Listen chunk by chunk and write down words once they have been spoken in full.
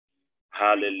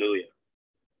Hallelujah.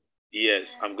 Yes,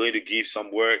 I'm going to give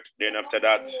some word. Then after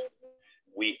that,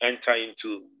 we enter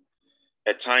into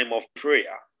a time of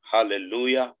prayer.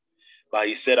 Hallelujah. But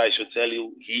he said, I should tell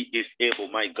you, he is able.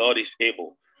 My God is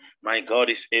able. My God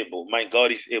is able. My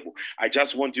God is able. I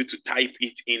just want you to type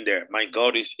it in there. My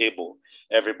God is able.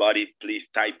 Everybody, please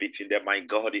type it in there. My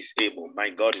God is able. My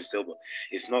God is able.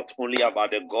 It's not only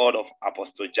about the God of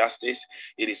Apostle Justice,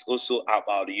 it is also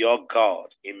about your God.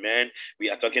 Amen.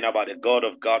 We are talking about the God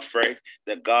of Godfrey,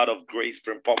 the God of Grace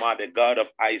Primpoma, the God of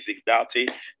Isaac Doughty,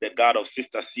 the God of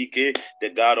Sister CK, the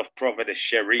God of Prophet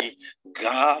Sherry.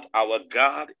 God, our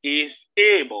God is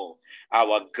able.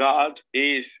 Our God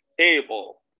is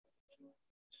able.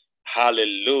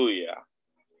 Hallelujah.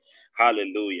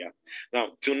 Hallelujah. Now,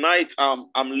 tonight,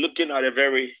 I'm looking at a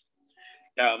very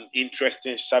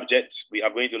interesting subject. We are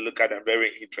going to look at a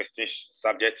very interesting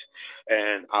subject,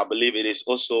 and I believe it is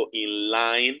also in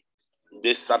line.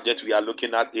 This subject we are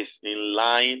looking at is in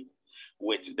line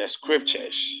with the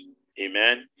scriptures.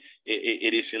 Amen.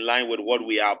 It is in line with what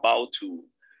we are about to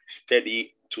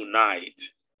study tonight.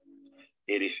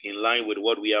 It is in line with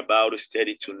what we are about to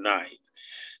study tonight.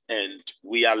 And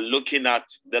we are looking at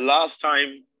the last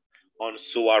time on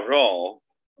Suarol,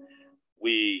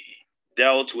 we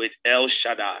dealt with El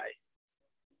Shaddai.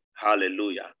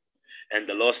 Hallelujah. And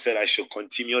the Lord said I should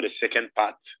continue the second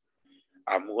part.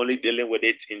 I'm only dealing with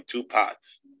it in two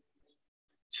parts.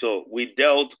 So we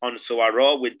dealt on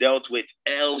Suarol, we dealt with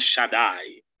El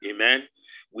Shaddai. Amen.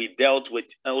 We dealt with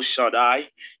El Shaddai.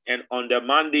 And on the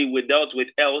Monday, we dealt with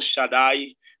El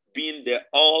Shaddai being the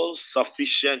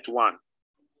all-sufficient one.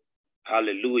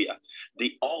 Hallelujah.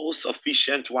 The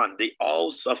all-sufficient one, the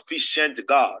all-sufficient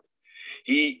God.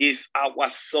 He is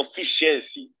our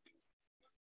sufficiency.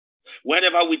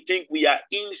 Whenever we think we are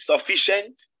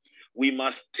insufficient, we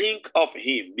must think of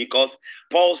him, because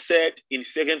Paul said in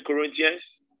 2 Corinthians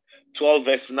 12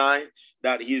 verse 9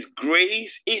 that his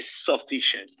grace is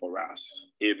sufficient for us.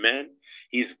 Amen.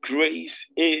 His grace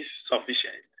is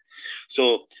sufficient.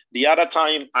 So the other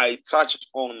time I touched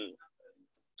on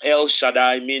El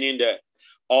Shaddai, meaning the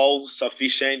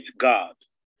all-sufficient God.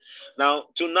 Now,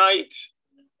 tonight,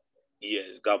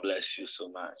 yes, God bless you so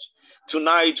much.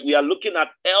 Tonight, we are looking at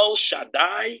El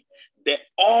Shaddai, the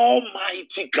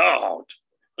Almighty God.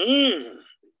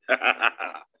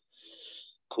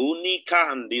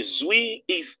 Kunikandi zwi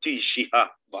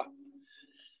istishihaba.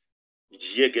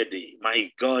 Yegede,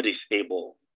 my God is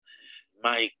able.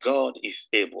 My God is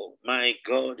able. My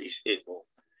God is able.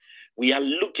 We are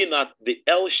looking at the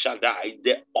El Shaddai,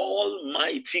 the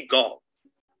Almighty God.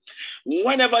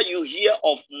 Whenever you hear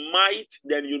of might,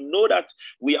 then you know that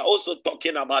we are also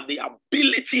talking about the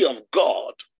ability of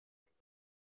God.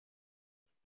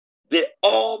 The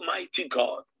Almighty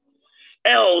God.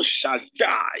 El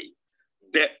Shaddai,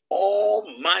 the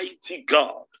Almighty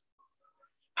God.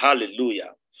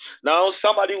 Hallelujah. Now,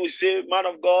 somebody will say, man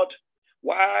of God,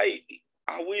 why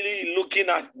are we looking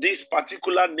at this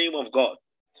particular name of God?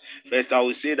 First, I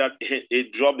will say that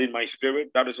it dropped in my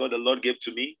spirit. That is what the Lord gave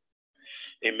to me.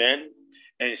 Amen.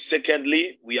 And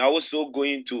secondly, we are also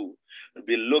going to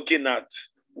be looking at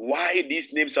why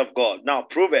these names of God. Now,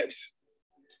 Proverbs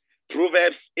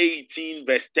 18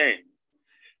 verse 10.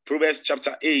 Proverbs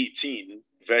chapter 18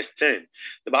 verse 10.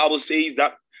 The Bible says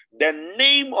that the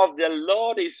name of the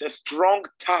Lord is a strong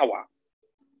tower.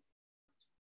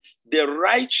 The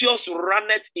righteous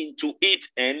runneth into it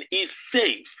and is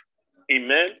safe.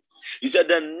 Amen. He said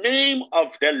the name of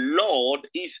the Lord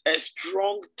is a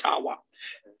strong tower.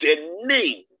 The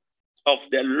name of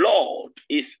the Lord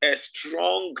is a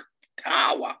strong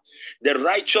tower. The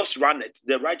righteous run it.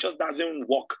 The righteous doesn't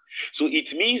walk. So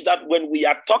it means that when we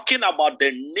are talking about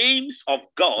the names of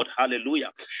God,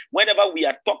 hallelujah, whenever we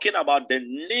are talking about the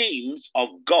names of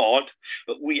God,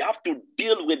 we have to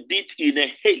deal with it in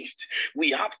a haste. We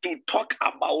have to talk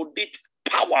about it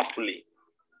powerfully.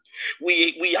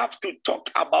 We have to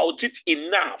talk about it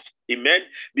enough. Amen.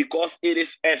 Because it is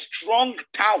a strong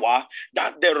tower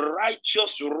that the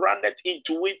righteous runneth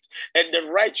into it, and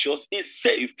the righteous is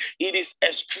safe. It is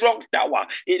a strong tower.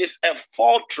 It is a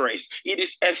fortress. It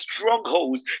is a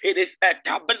stronghold. It is a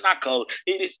tabernacle.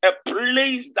 It is a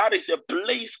place that is a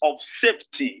place of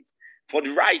safety for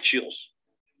the righteous.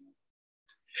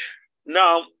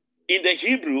 Now, in the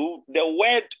Hebrew, the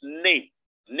word name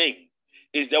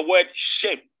is the word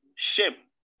Shem. Shem.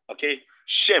 Okay?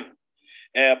 Shem.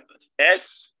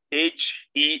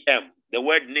 S-H-E-M. The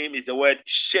word name is the word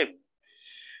Shem.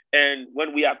 And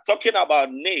when we are talking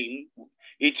about name,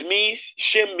 it means,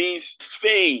 Shem means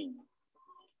fame,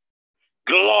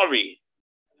 glory,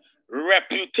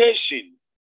 reputation,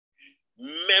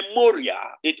 memorial.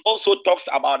 It also talks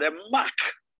about a mark.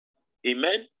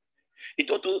 Amen. It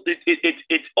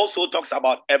also talks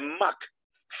about a mark,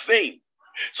 fame.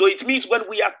 So it means when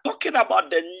we are talking about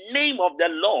the name of the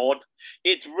Lord,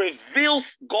 it reveals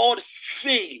God's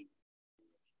fame.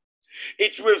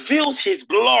 It reveals his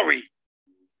glory.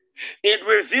 It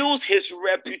reveals his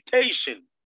reputation.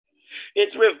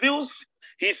 It reveals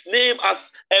his name as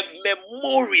a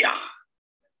memorial.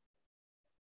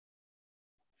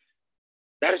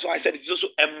 That is why I said it's also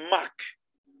a mark.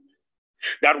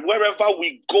 That wherever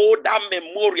we go, that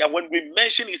memorial, when we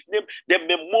mention his name, the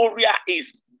memorial is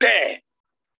there.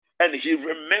 And he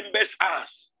remembers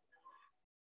us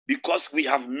because we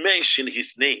have mentioned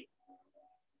his name.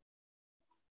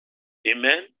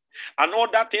 Amen.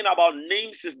 Another thing about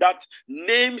names is that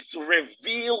names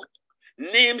reveal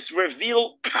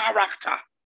character.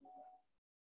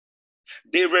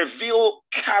 They reveal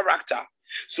character.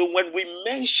 So when we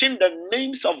mention the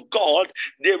names of God,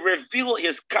 they reveal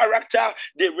his character,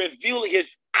 they reveal his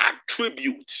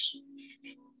attributes.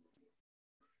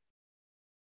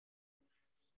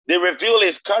 They reveal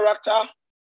his character.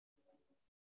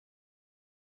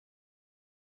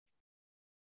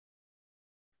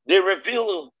 They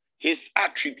reveal his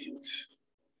attributes.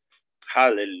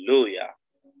 Hallelujah.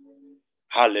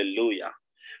 Hallelujah.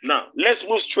 Now, let's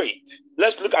move straight.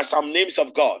 Let's look at some names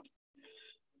of God.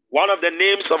 One of the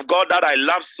names of God that I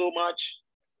love so much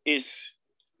is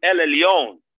El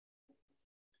Elyon.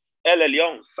 El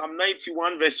Elyon, Psalm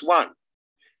 91 verse 1.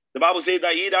 The Bible says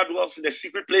that he that dwells in the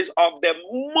secret place of the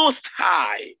Most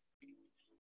High.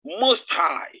 Most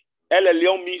High. El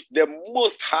Elyon means the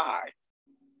Most High.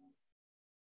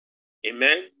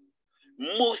 Amen.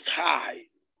 Most High.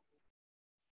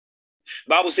 The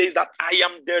Bible says that I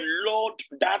am the Lord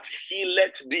that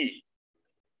healeth thee.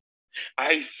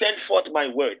 I send forth my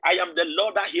word. I am the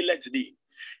Lord that healeth thee.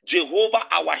 Jehovah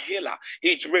our healer.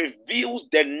 It reveals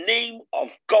the name of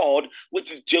God,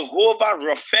 which is Jehovah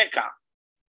Rapha.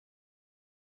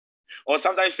 Or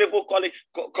sometimes people call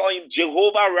him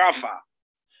Jehovah Rapha.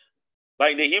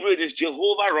 But in the Hebrew, it is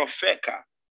Jehovah Rapha.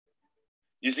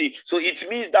 You see, so it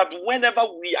means that whenever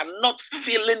we are not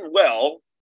feeling well,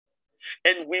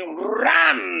 and we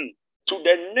run to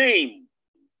the name,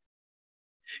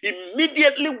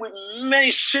 immediately we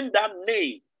mention that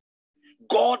name,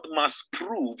 God must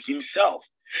prove himself.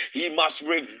 He must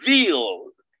reveal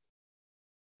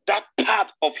that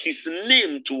part of his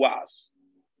name to us.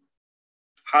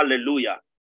 Hallelujah.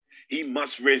 He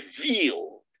must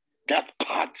reveal that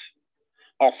part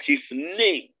of his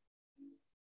name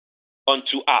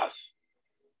unto us.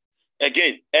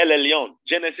 Again, El Elyon,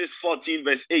 Genesis 14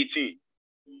 verse 18.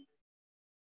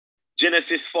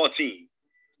 Genesis 14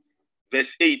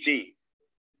 verse 18.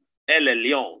 El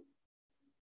Elyon.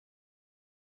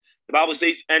 The Bible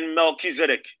says, and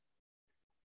Melchizedek,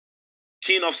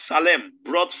 king of Salem,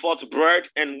 brought forth bread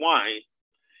and wine,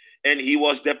 and he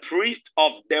was the priest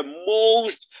of the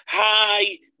Most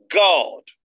High God.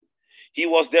 He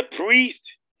was the priest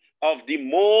of the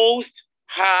Most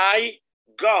High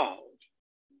God.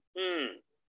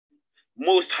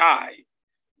 Most High.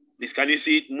 This, can you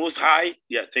see it? Most High.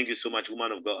 Yeah, thank you so much,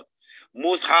 woman of God.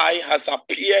 Most High has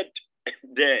appeared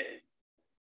there.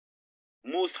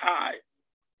 Most High.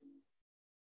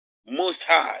 Most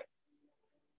High.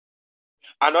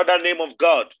 Another name of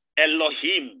God,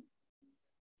 Elohim.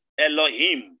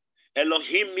 Elohim.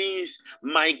 Elohim means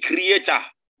my creator.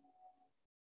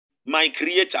 My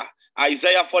creator.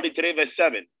 Isaiah 43 verse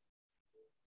 7.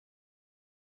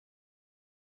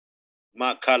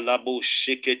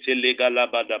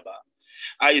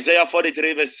 Isaiah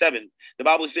 43 verse 7. The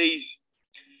Bible says,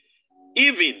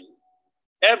 even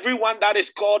everyone that is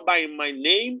called by my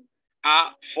name,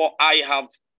 for I have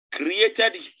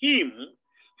created him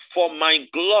for my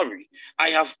glory. I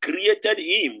have created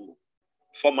him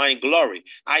for my glory.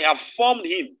 I have formed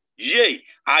him. Yea,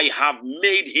 I have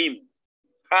made him.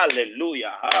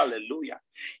 Hallelujah. Hallelujah.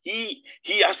 He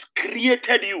has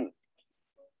created you.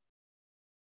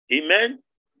 Amen.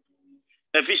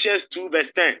 Ephesians 2 verse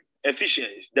 10.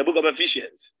 Ephesians, the book of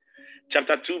Ephesians,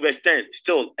 chapter 2 verse 10.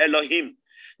 Still, Elohim.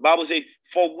 Bible says,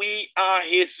 for we are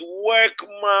his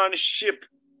workmanship,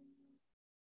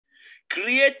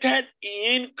 created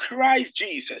in Christ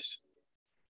Jesus,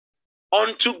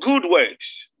 unto good works,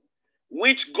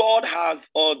 which God has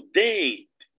ordained,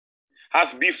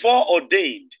 has before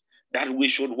ordained that we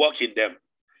should walk in them.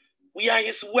 We are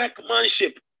his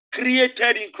workmanship,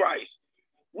 created in Christ.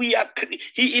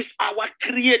 He is our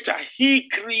creator. He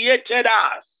created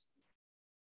us.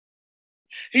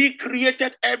 He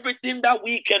created everything that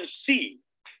we can see.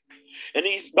 And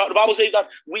the Bible says that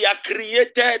we are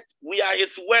created, we are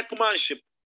his workmanship.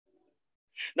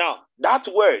 Now, that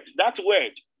word that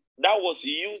was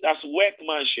used as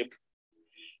workmanship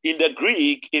in the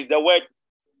Greek is the word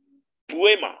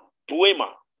poema,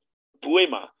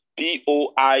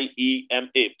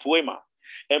 P-O-I-E-M-A, poema.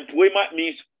 And poema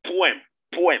means poem.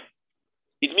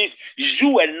 It means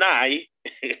you and I,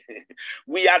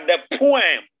 we are the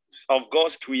poems of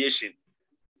God's creation.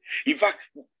 In fact,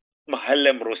 we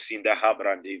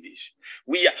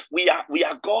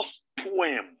are God's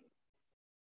poem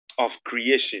of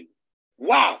creation.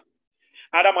 Wow.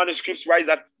 Other manuscripts write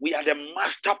that we are the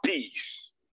masterpiece.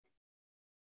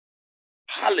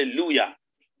 Hallelujah.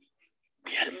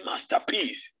 We are the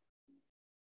masterpiece.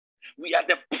 We are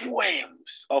the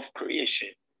poems of creation.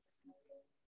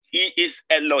 He is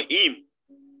Elohim.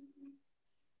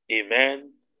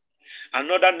 Amen.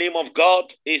 Another name of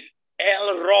God is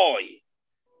El Roy.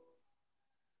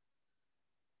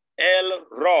 El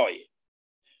Roy.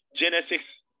 Genesis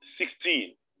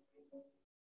 16.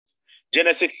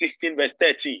 Genesis 16 verse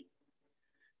 13.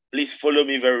 Please follow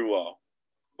me very well.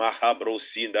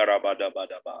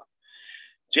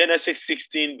 Genesis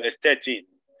 16 verse 13.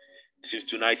 Since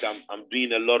tonight I'm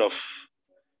doing a lot of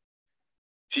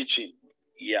teaching.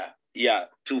 Yeah.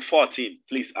 To 14.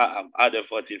 Please add a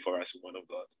 14 for us, woman of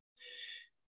God.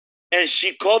 And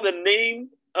she called the name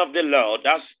of the Lord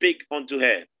that spake unto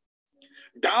her.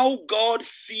 Thou God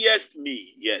seest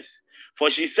me. Yes. For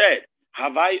she said,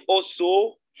 have I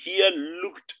also here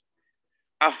looked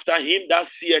after him that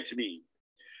seeth me?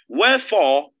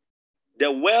 Wherefore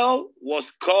the well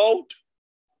was called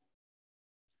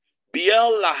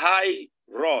Beel Lahai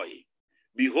Roy.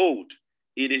 Behold,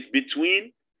 it is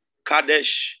between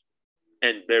Kadesh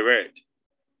and Bered.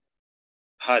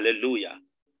 Hallelujah.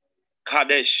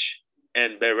 Kadesh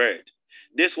and Bered.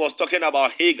 This was talking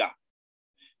about Hagar.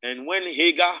 And when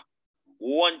Hagar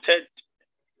wanted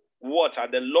water,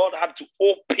 the Lord had to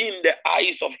open the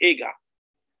eyes of Hagar.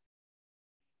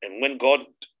 And when God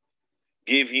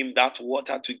gave him that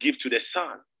water to give to the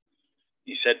son,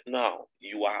 he said, now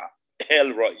you are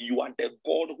Elroy. You are the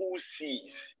God who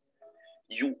sees.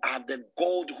 You are the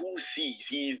God who sees.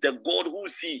 He is the God who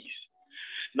sees.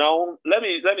 Now, let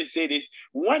me say this.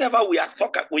 Whenever we are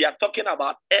talking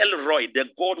about Elroy, the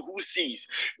God who sees.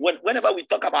 Whenever we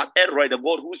talk about Elroy, the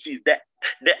God who sees, the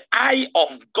eye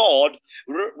of God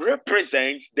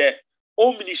represents the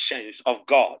omniscience of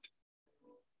God.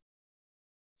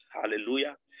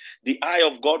 Hallelujah. The eye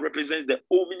of God represents the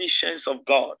omniscience of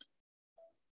God.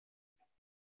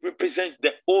 Represents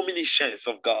the omniscience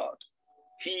of God.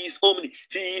 He is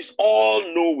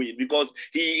all-knowing because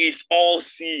he is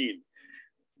all-seeing.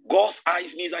 God's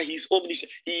eyes means that he is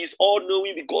omniscient. He is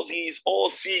all-knowing because he is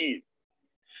all-seeing.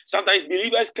 Sometimes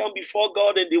believers come before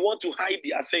God and they want to hide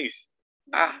their sins.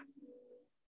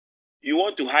 You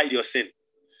want to hide your sin.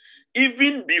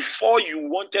 Even before you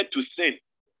wanted to sin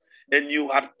and you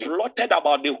had plotted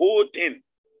about the whole thing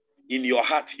in your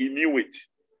heart, he knew it.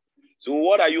 So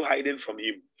what are you hiding from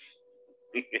him?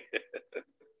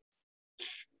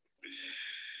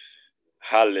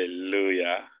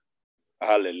 Hallelujah.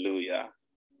 Hallelujah.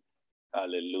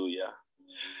 Hallelujah.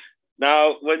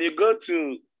 Now, when you go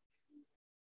to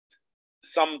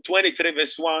Psalm 23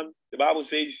 verse 1, the Bible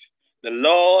says, the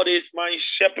Lord is my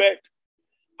shepherd,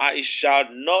 I shall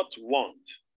not want.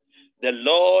 The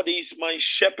Lord is my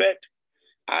shepherd,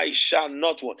 I shall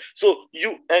not want. So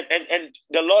you, and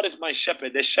the Lord is my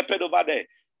shepherd, the shepherd over there,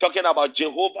 talking about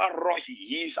Jehovah Rohi,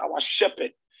 he is our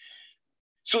shepherd.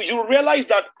 So you realize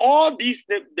that all these,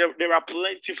 there are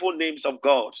plentiful names of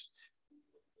God.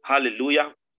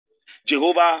 Hallelujah.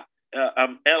 Jehovah,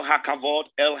 El Hakavod,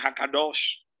 El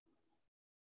Hakadosh.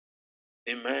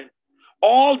 Amen.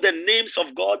 All the names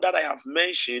of God that I have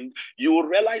mentioned, you will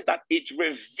realize that it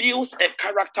reveals a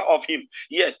character of him.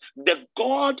 Yes, the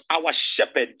God, our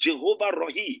shepherd, Jehovah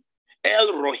Rohi,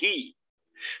 El Rohi,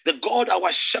 the God,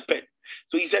 our shepherd.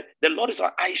 So he said, the Lord is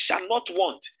like, I shall not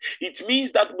want. It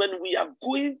means that when we are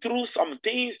going through some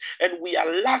things and we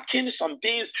are lacking some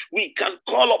things, we can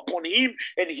call upon him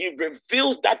and he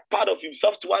reveals that part of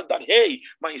himself to us that, hey,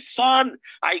 my son,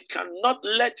 I cannot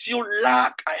let you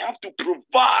lack. I have to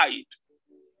provide.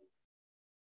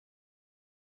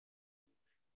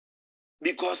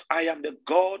 Because I am the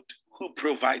God who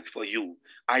provides for you.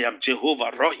 I am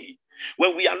Jehovah Rohi.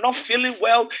 When we are not feeling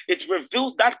well, it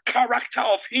reveals that character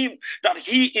of him, that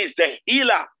he is the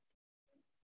healer.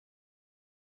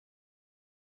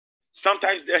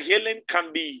 Sometimes the healing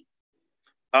can be,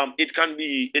 it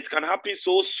can happen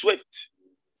so swift.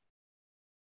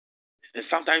 And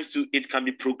sometimes too, it can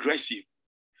be progressive.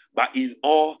 But in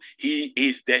all, he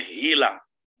is the healer.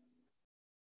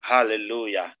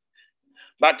 Hallelujah.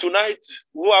 But tonight,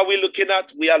 who are we looking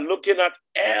at? We are looking at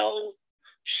El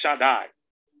Shaddai.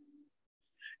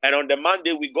 And on the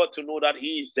Monday, we got to know that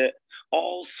he is the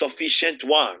all-sufficient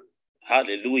one.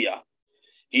 Hallelujah.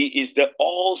 He is the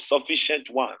all-sufficient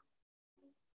one.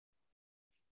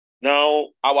 Now,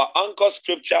 our anchor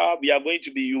scripture,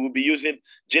 you will be using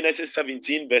Genesis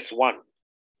 17, verse 1.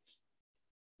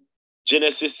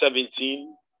 Genesis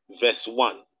 17, verse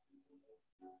 1.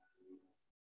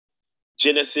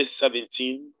 Genesis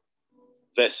 17,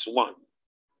 verse 1.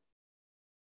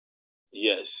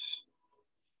 Yes.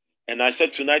 And I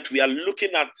said tonight we are looking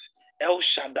at El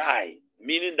Shaddai,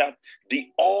 meaning that the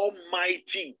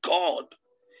Almighty God.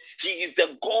 He is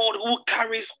the God who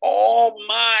carries all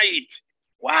might.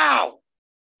 Wow.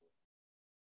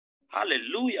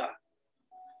 Hallelujah.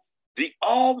 The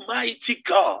Almighty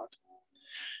God.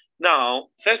 Now,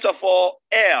 first of all,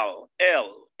 El,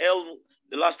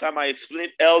 the last time I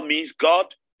explained, El means God.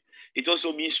 It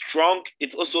also means strong.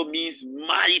 It also means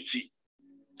mighty.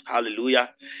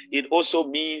 Hallelujah. It also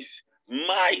means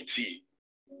mighty.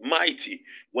 Mighty.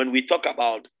 When we talk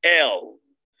about El,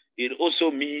 it also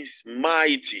means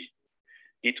mighty.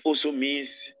 It also means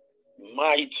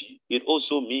mighty. It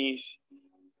also means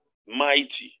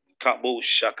mighty. Kabo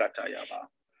Shakatayaba.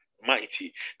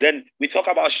 Mighty. Then we talk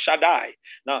about Shaddai.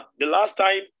 Now, the last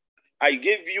time I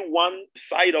gave you one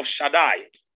side of Shaddai,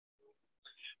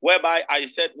 whereby I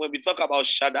said when we talk about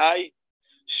Shaddai,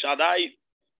 Shaddai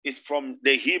is from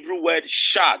the Hebrew word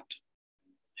shad.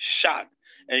 Shad.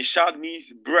 And shad means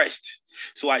breast.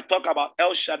 So I talk about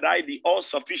El Shaddai, the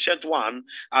all-sufficient one,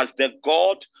 as the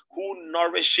God who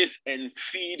nourishes and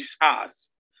feeds us,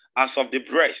 as of the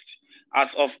breast, as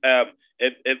of a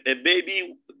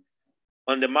baby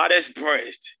on the mother's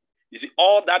breast. You see,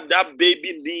 all that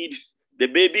baby needs, the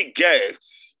baby gets.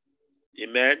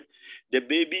 Amen. The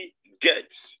baby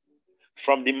gets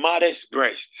from the mother's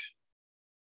breast.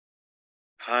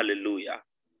 Hallelujah.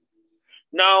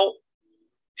 Now,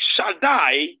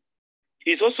 Shaddai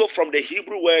is also from the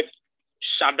Hebrew word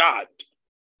Shaddad.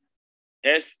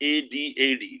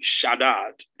 S-A-D-A-D.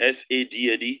 Shaddad.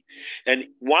 S-A-D-A-D. And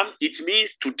one, it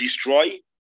means to destroy.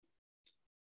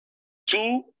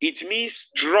 Two, it means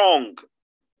strong.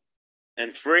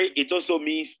 And three, it also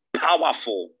means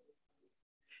powerful.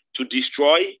 To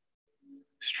destroy,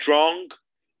 strong,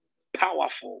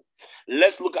 powerful.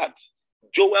 Let's look at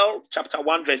Joel chapter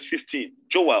 1, verse 15.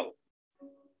 Joel.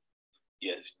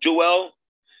 Yes, Joel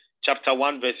chapter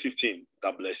 1, verse 15.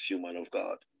 God bless you, man of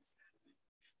God.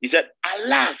 He said,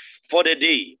 alas, for the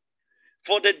day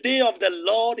of the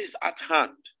Lord is at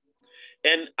hand,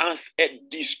 and as a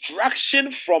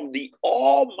distraction from the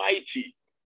Almighty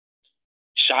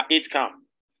shall it come.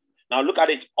 Now look at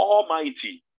it,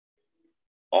 Almighty,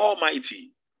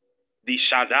 Almighty, the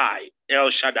Shaddai, El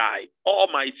Shaddai,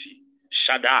 Almighty,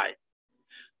 Shaddai,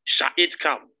 shall it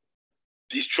come,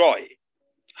 destroy.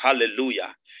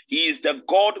 Hallelujah. He is the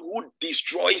God who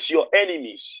destroys your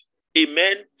enemies.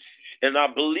 Amen. And I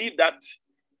believe that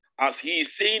as he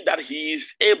is saying that he is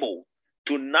able,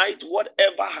 tonight,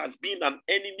 whatever has been an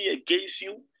enemy against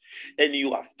you, and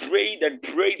you have prayed and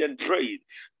prayed and prayed,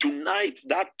 tonight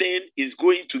that thing is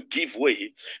going to give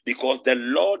way, because the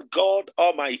Lord God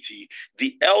Almighty,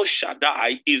 the El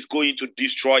Shaddai, is going to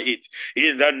destroy it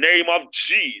in the name of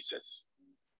Jesus.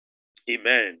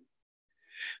 Amen.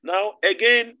 Now,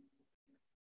 again,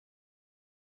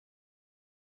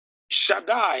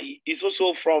 Shaddai is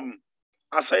also from,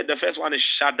 I said the first one is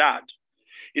Shaddad.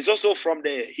 It's also from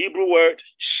the Hebrew word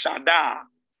Shaddai.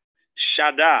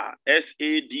 Shaddai,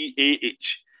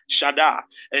 S-A-D-A-H. Shaddai.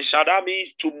 And Shaddai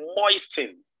means to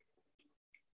moisten.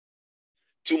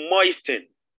 To moisten.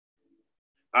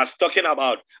 I was talking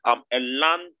about a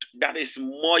land that is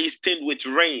moistened with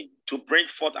rain to bring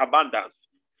forth abundance.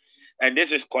 And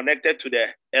this is connected to the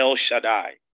El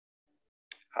Shaddai.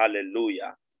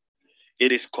 Hallelujah.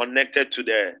 It is connected to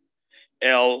the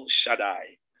El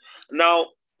Shaddai. Now,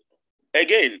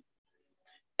 again,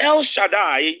 El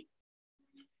Shaddai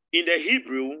in the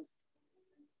Hebrew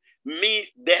means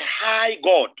the high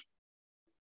God.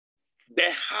 The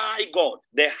high God.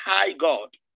 The high God.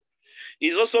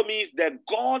 It also means the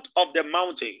God of the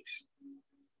mountains.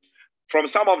 From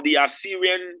some of the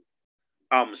Assyrian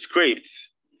scripts,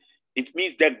 it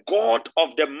means the God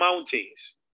of the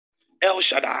mountains. El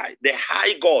Shaddai, the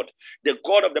high God, the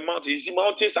God of the mountains. You see,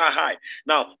 mountains are high.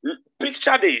 Now,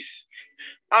 picture this.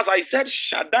 As I said,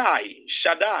 Shaddai.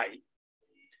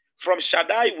 From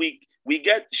Shaddai, we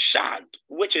get Shad,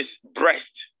 which is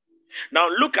breast. Now,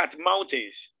 look at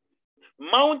mountains.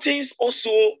 Mountains also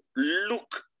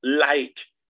look like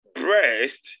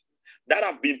breast that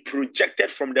have been projected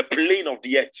from the plane of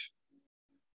the earth.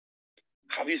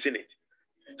 Have you seen it?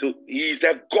 So he is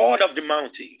the God of the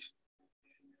mountains.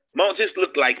 Mountains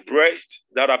look like breasts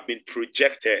that have been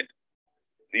projected.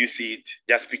 Do you see it?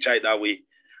 Just picture it that way.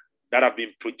 That have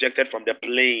been projected from the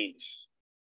plains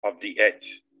of the earth.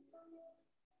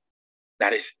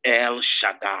 That is El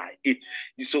Shaddai.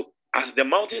 So as the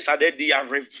mountains are there, they are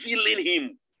revealing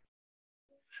him.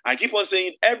 I keep on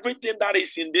saying everything that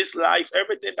is in this life,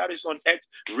 everything that is on earth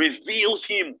reveals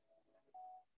him.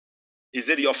 Is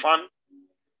it your fan?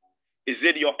 Is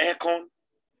it your aircon?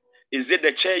 Is it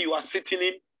the chair you are sitting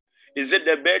in? Is it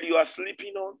the bed you are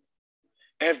sleeping on?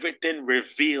 Everything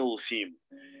reveals him.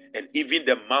 And even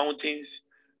the mountains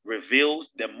reveals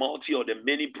the multi or the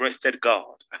many-breasted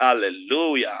God.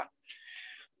 Hallelujah.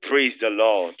 Praise the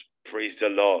Lord. Praise the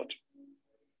Lord.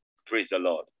 Praise the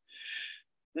Lord.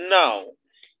 Now,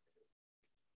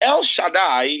 El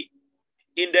Shaddai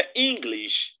in the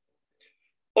English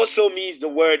also means the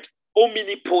word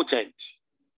omnipotent.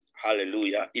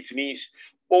 Hallelujah. It means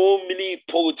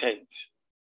omnipotent.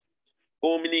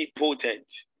 Omnipotent.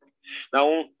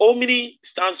 Now, omni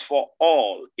stands for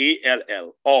all,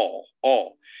 A-L-L,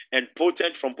 all. And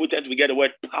potent, from potent, we get the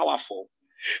word powerful.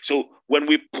 So when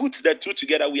we put the two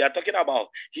together, we are talking about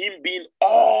him being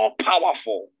all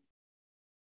powerful.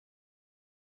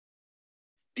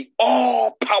 The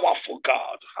all powerful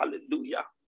God. Hallelujah.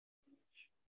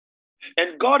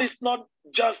 And God is not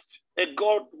just a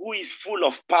God who is full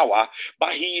of power,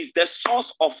 but he is the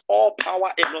source of all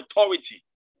power and authority.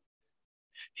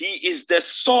 He is the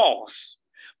source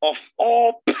of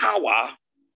all power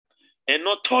and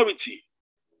authority.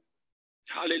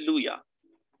 Hallelujah.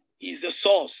 He is the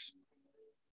source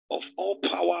of all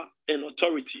power and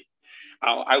authority.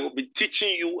 I will be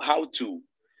teaching you how to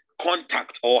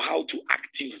contact or how to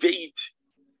activate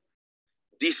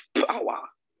this power,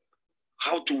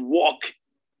 how to walk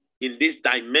in this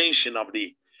dimension of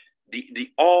the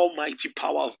almighty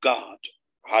power of God.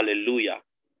 Hallelujah.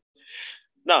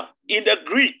 Now, in the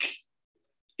Greek,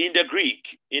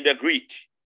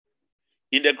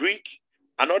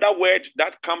 another word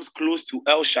that comes close to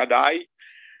El Shaddai,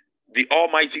 the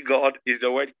Almighty God, is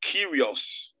the word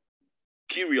Kyrios.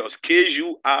 Kyrios,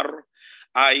 K-U-R-I-O-S,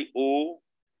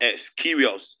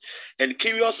 Kyrios. And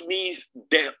Kyrios means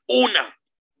the owner,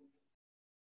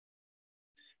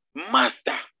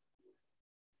 master,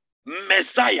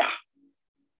 Messiah.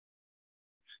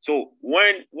 So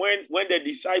when the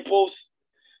disciples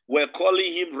were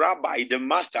calling him Rabbi, the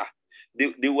master,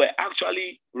 they were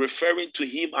actually referring to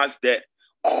him as the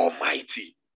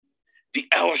Almighty, the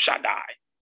El Shaddai.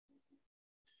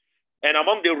 And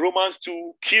among the Romans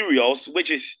too, Kyrios,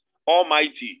 which is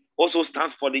Almighty, also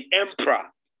stands for the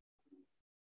emperor.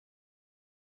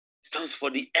 Stands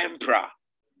for the emperor.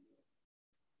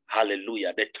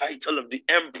 Hallelujah. The title of the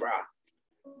emperor.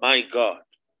 My God.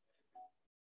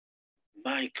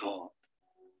 My God.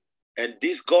 And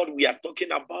this God we are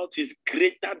talking about is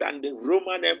greater than the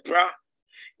Roman emperor,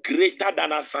 greater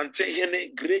than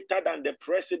Asantehene, greater than the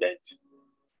president,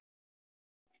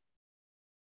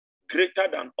 greater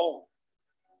than all.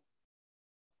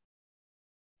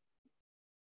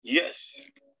 Yes.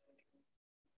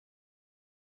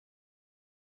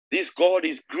 This God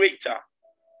is greater.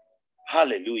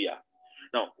 Hallelujah.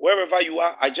 Now, wherever you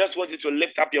are, I just want you to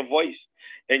lift up your voice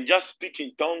and just speak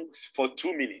in tongues for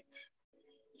 2 minutes.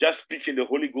 Just speak in the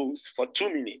Holy Ghost for 2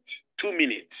 minutes. 2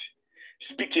 minutes.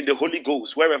 Speak in the Holy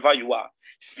Ghost wherever you are.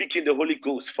 Speak in the Holy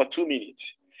Ghost for 2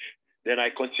 minutes. Then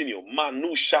I continue.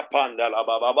 Manu shapanda la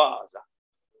bababaza.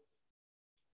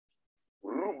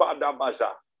 Ruba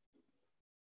dabaza.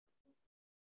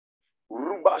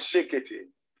 Ruba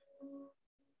shekete.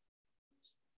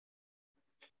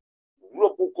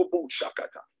 Robokobo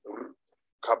shakata.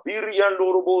 Kabiri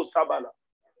andorobo sabala.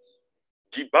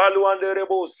 Gibalu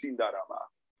anderebo sindaraba.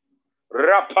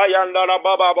 Rapayanda la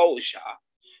bababosha.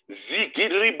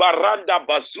 Zikiri baranda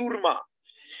basurma.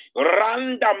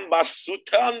 Randam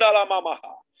basutanda la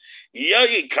mamaha.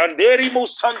 Yai kanderi mo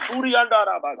santuri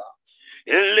andarabaga.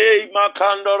 Ele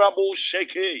makandorabo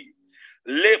sheke.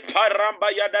 Le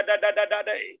paramba yada da da da da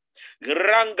da.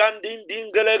 Grangandin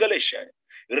dingelegeleche.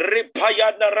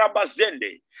 Repayanda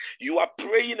rabazende. You are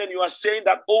praying and you are saying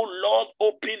that, oh Lord,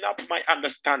 open up my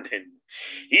understanding.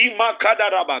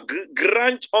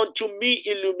 Grant unto me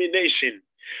illumination.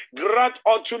 Grant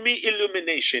unto me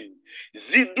illumination.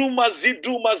 Ziduma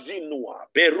zinua.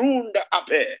 Berunda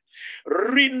ape.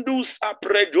 Rindus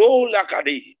apredola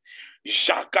kadi.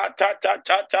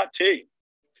 Jakatatatate.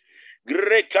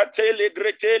 Grekatele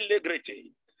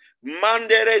grete.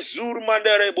 Mandere zur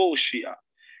mandere boshia.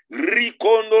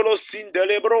 Ricondolo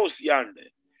sindelebros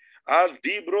yande.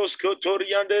 In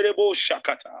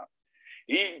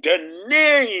the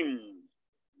name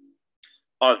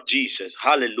of Jesus.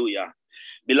 Hallelujah.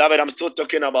 Beloved, I'm still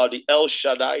talking about the El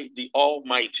Shaddai, the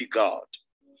Almighty God.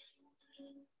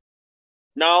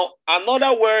 Now,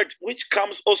 another word which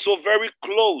comes also very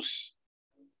close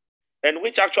and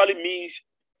which actually means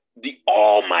the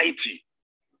Almighty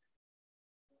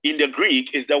in the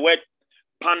Greek is the word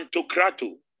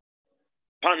Pantokrator.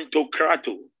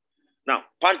 Pantokrator. Now,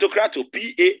 Pantokrator,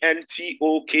 Pantokrator,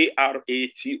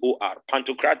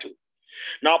 Pantokrator.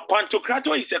 Now,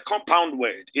 Pantokrator is a compound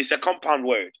word. It's a compound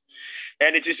word.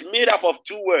 And it is made up of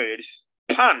two words,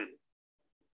 pan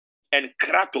and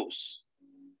kratos.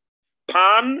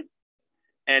 Pan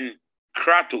and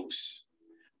kratos.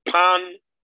 Pan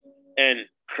and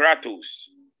kratos.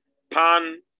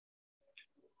 Pan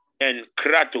and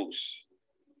kratos.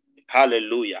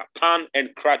 Hallelujah. Pan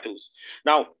and kratos.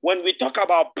 Now, when we talk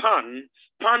about pan,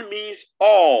 pan means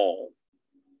all,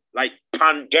 like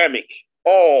pandemic,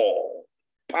 all,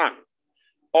 pan,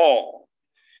 all.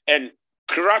 And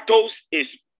kratos is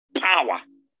power.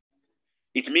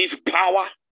 It means power,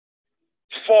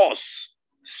 force,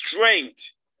 strength,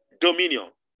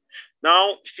 dominion.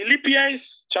 Now, Philippians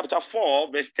chapter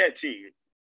 4, verse 13.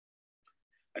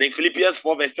 I think Philippians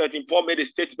 4, verse 13, Paul made a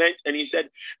statement and he said,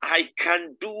 I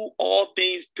can do all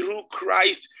things through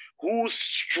Christ who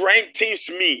strengthens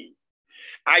me.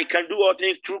 I can do all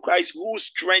things through Christ who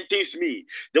strengthens me.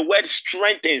 The word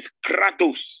strengthens,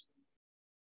 kratos.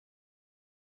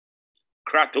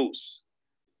 Kratos.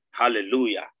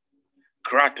 Hallelujah.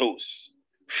 Kratos.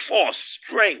 Force,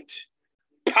 strength,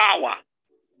 power,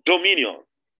 dominion.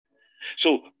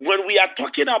 So when we are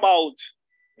talking about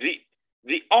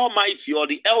the Almighty or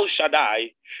the El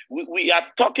Shaddai, we are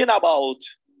talking about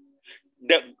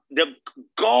the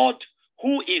God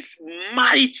who is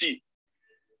mighty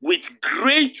with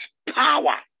great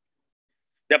power.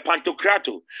 The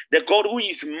Pantokrator, the God who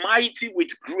is mighty with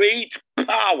great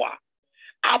power,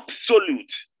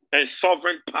 absolute and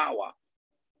sovereign power.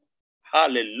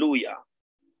 Hallelujah.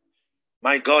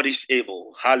 My God is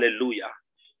able. Hallelujah.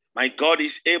 My God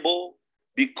is able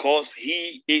because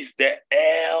he is the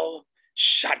El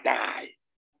Shaddai.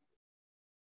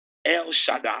 El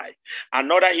Shaddai.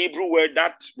 Another Hebrew word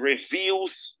that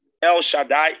reveals El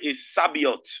Shaddai is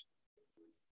Sabaoth.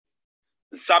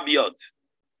 Sabaoth.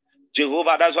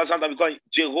 Jehovah, that's what sometimes we call it.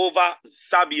 Jehovah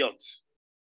Sabaoth.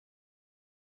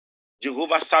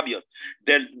 Jehovah Sabaoth.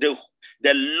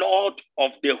 The Lord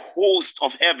of the host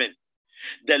of heaven.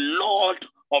 The Lord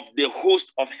of the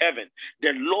host of heaven.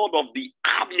 The Lord of the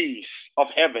armies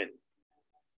of heaven.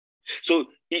 So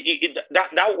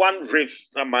that one reveals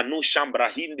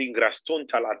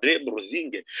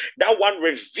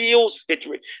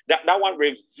it. That one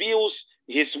reveals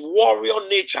his warrior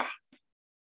nature.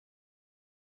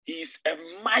 He's a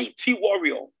mighty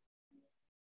warrior.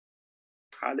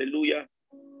 Hallelujah.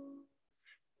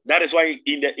 That is why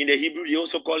in the Hebrew you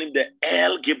also call him the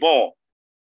El Gibor.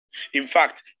 In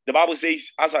fact, the Bible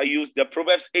says, as I use the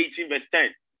Proverbs 18 verse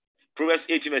 10. Proverbs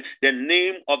 18 verse, the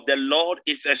name of the Lord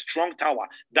is a strong tower.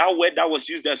 That word that was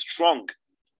used as strong.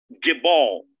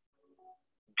 Gibor.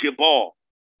 Gibor.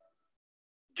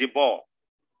 Gibor.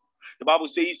 The Bible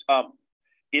says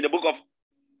in the book of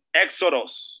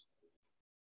Exodus,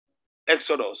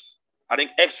 I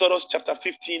think Exodus chapter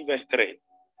 15 verse 3.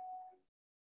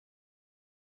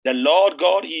 The Lord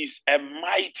God is a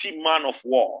mighty man of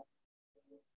war.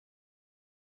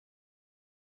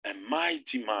 A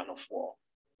mighty man of war.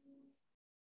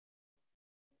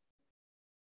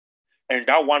 And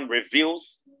that one reveals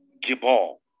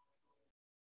Gibor.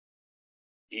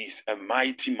 He's a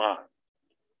mighty man.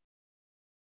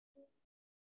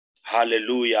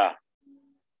 Hallelujah.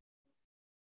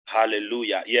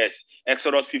 Hallelujah. Yes.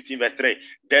 Exodus 15 verse 3.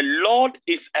 The Lord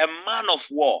is a man of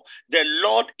war. The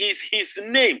Lord is his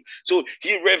name. So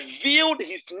he revealed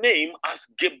his name as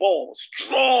Gibor,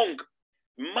 strong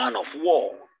man of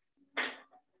war.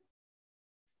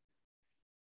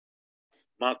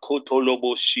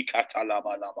 Makotolobo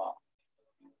shikatalabalaba.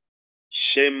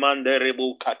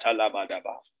 Shemanderebo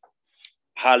katalabadaba.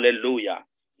 Hallelujah.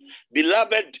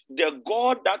 Beloved, the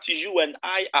God that you and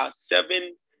I are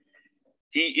serving,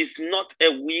 he is not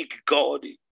a weak God.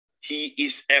 He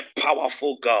is a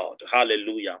powerful God.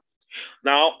 Hallelujah.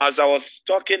 Now, as I was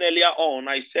talking earlier on,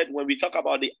 I said when we talk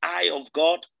about the eye of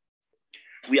God,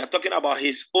 we are talking about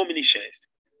his omniscience.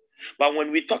 But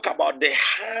when we talk about the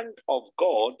hand of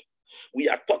God, we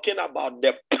are talking about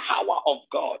the power of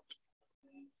God.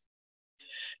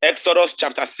 Exodus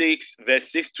chapter 6, verse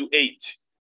 6 to 8.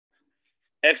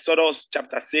 Exodus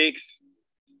chapter 6,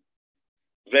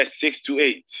 verse 6 to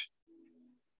 8.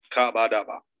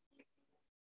 Kabadaba.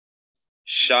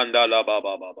 Shandala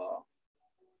baba baba.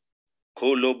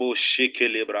 Kolobo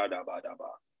shekele brada badaba.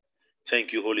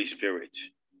 Thank you, Holy Spirit.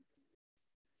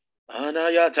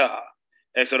 Anayata.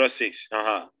 Exodus 6.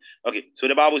 Okay, so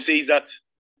the Bible says that,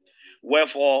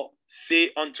 wherefore say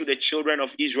unto the children of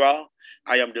Israel,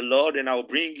 I am the Lord, and I will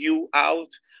bring you out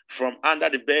from under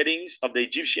the beddings of the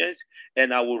Egyptians,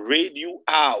 and I will raid you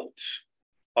out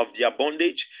of their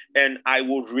bondage, and I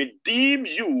will redeem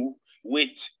you with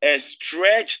a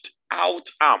stretched out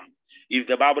arm. If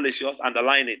the Bible is yours,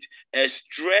 underline it. A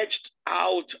stretched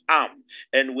out arm,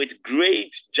 and with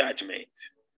great judgment.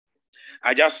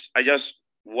 I just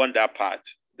want that part,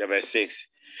 the verse 6.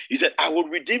 He said, I will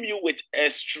redeem you with a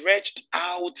stretched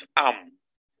out arm,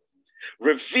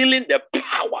 revealing the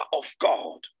power of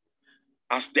God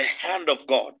as the hand of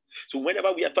God. So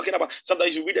whenever we are talking about,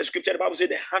 sometimes you read the scripture, the Bible says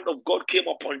the hand of God came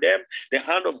upon them, the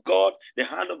hand of God,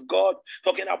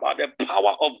 talking about the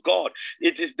power of God.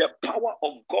 It is the power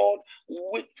of God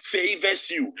which favors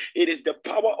you. It is the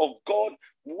power of God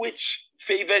which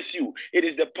favors you. It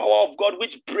is the power of God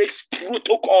which breaks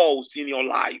protocols in your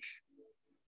life.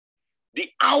 The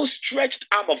outstretched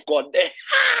arm of God, the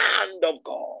hand of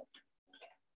God.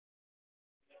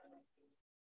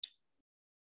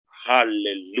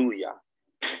 Hallelujah.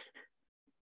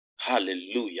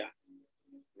 Hallelujah.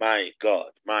 My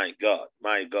God, my God,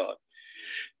 my God.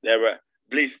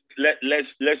 Please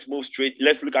let's move straight.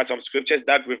 Let's look at some scriptures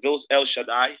that reveals El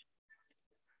Shaddai.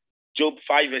 Job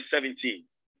 5 verse 17.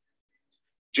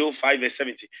 Job 5 verse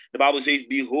 17. The Bible says,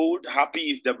 behold,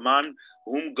 happy is the man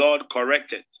whom God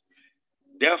corrected.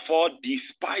 Therefore,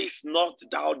 despise not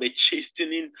thou the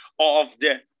chastening of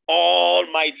the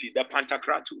Almighty, the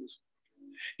Pantocratus.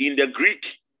 In the Greek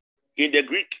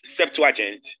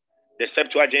Septuagint, the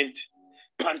Septuagint,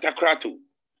 Pantocratus,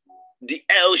 the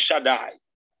El Shaddai.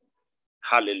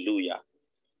 Hallelujah.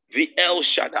 The El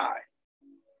Shaddai.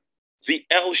 The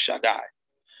El Shaddai.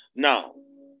 Now,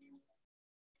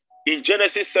 in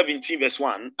Genesis 17 verse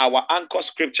 1, our anchor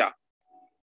scripture,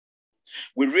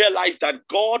 we realize that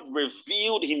God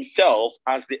revealed himself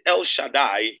as the El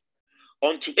Shaddai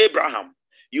unto Abraham.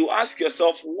 You ask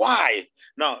yourself, why?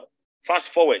 Now, fast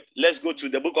forward. Let's go to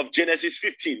the book of Genesis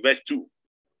 15 verse 2.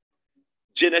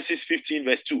 Genesis 15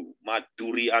 verse 2.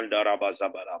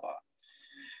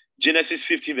 Genesis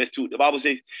 15 verse 2. The Bible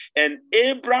says, and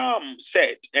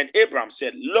Abram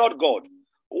said, Lord God,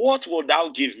 what wilt thou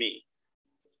give me,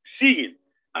 seeing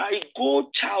I go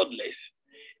childless,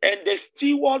 and the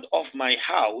steward of my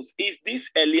house is this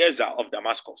Eliezer of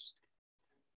Damascus?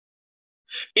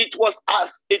 It was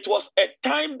a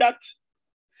time that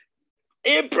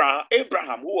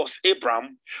Abraham, who was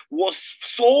Abram, was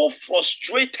so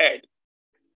frustrated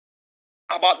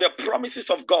about the promises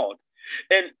of God.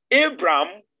 And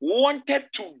Abram wanted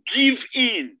to give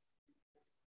in.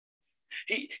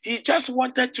 He just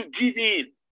wanted to give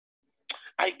in.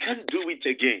 I can't do it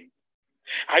again.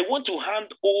 I want to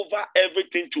hand over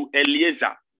everything to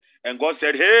Eliezer. And God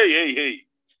said, hey,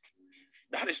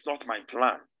 that is not my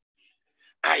plan.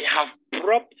 I have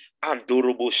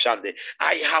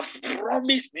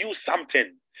promised you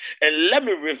something, and let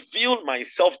me reveal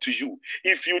myself to you.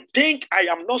 If you think I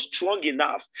am not strong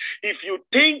enough, if you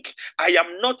think I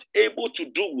am not able to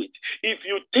do it, if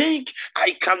you think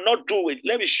I cannot do it,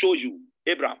 let me show you,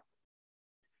 Abraham.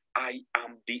 I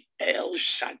am the El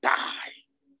Shaddai,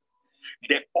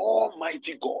 the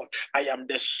Almighty God. I am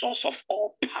the source of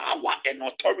all power and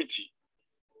authority.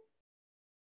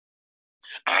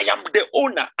 I am the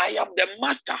owner. I am the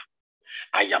master.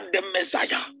 I am the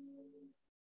Messiah.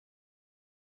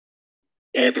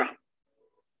 Abraham,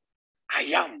 I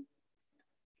am.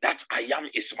 That I am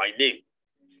is my name.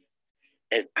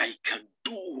 And I can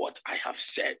do what I have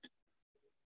said.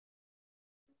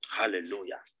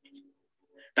 Hallelujah.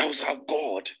 That was our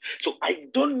God. So I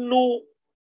don't know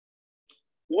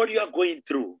what you are going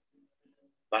through,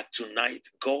 but tonight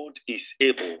God is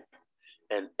able.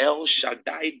 And El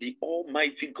Shaddai, the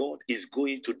Almighty God, is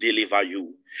going to deliver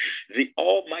you. The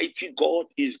Almighty God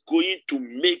is going to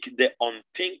make the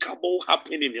unthinkable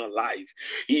happen in your life.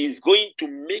 He is going to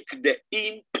make the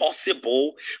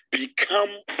impossible become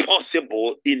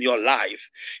possible in your life.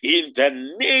 In the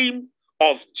name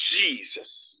of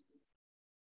Jesus.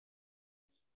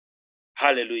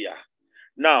 Hallelujah.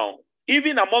 Now,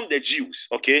 even among the Jews,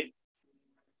 okay?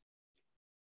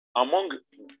 Among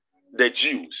the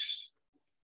Jews,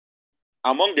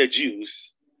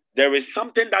 there is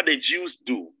something that the Jews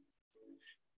do.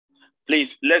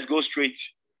 Please, let's go straight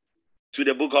to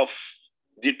the book of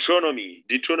Deuteronomy.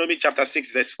 Deuteronomy chapter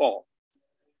 6, verse 4.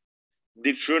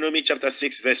 Deuteronomy chapter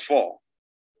 6, verse 4.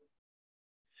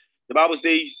 The Bible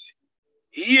says,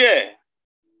 hear,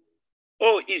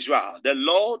 O Israel, the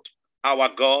Lord our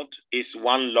God is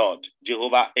one Lord,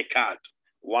 Jehovah Echad,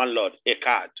 one Lord,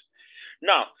 Echad.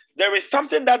 Now, there is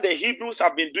something that the Hebrews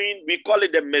have been doing. We call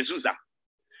it the mezuzah.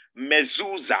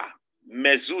 Mezuzah.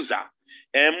 Mezuzah.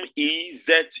 M-E-Z-U-Z-A-H.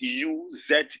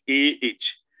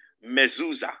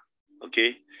 Mezuzah.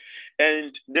 Okay?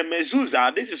 And the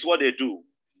mezuzah, this is what they do.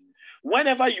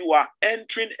 Whenever you are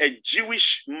entering a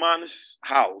Jewish man's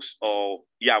house,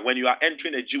 when you are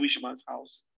entering a Jewish man's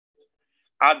house,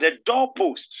 at the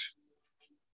doorpost,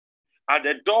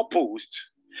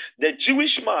 the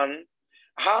Jewish man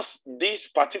has this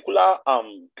particular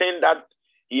thing that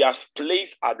he has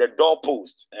placed at the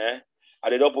doorpost. At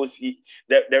the doorpost,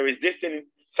 there is this thing.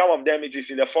 Some of them it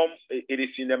is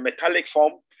in a metallic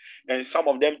form, and some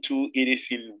of them too it is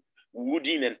in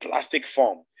wooden and plastic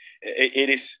form. It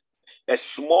is a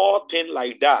small thing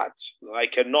like that,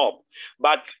 like a knob.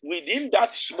 But within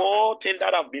that small thing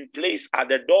that have been placed at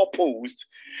the doorpost,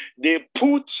 they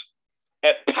put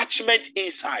a parchment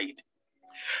inside.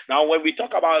 Now, when we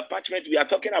talk about parchment, we are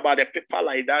talking about a paper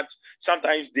like that.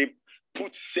 Sometimes they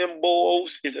put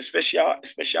symbols. It's a special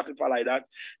paper like that.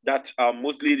 That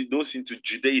mostly those into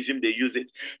Judaism, they use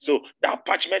it. So that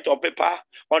parchment of paper,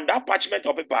 on that parchment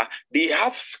of paper, they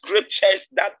have scriptures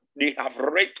that they have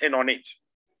written on it.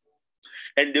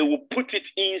 And they will put it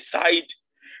inside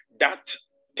that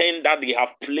thing that they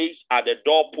have placed at the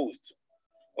doorpost.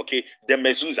 Okay, the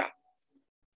mezuzah.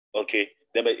 Okay,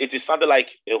 it is something like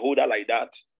a holder like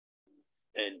that.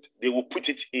 And they will put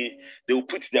it in, they will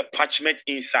put the parchment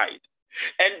inside.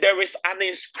 And there is an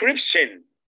inscription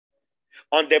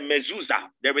on the mezuzah.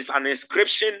 There is an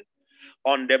inscription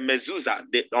on the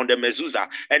mezuzah,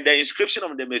 and the inscription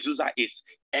on the mezuzah is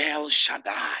El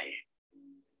Shaddai.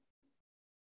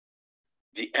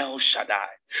 The El Shaddai.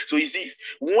 So you see,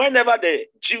 whenever the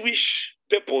Jewish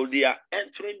people, they are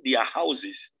entering their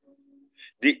houses,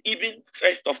 they even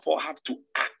first of all have to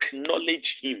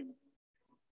acknowledge him.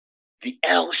 The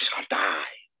El Shaddai.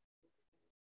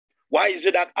 Why is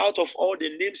it that out of all the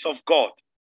names of God,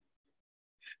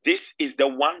 this is the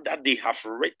one that they have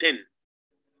written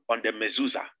on the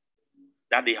mezuzah,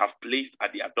 that they have placed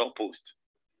at their doorpost?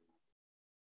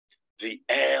 The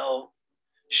El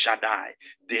Shaddai,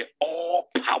 the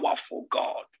all-powerful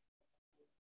God.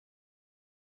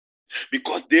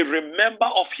 Because they remember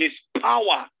of his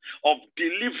power of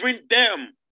delivering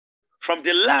them from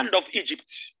the land of Egypt.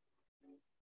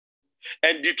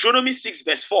 And Deuteronomy 6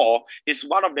 verse 4 is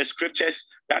one of the scriptures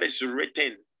that is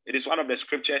written. It is one of the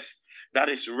scriptures that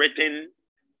is written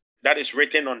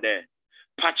on the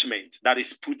parchment that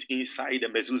is put inside the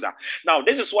mezuzah. Now,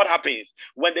 this is what happens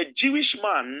when the Jewish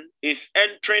man is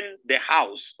entering the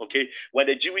house. Okay, when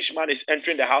the Jewish man is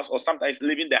entering the house, or sometimes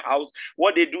leaving the house,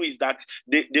 what they do is that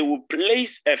they will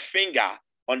place a finger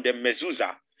on the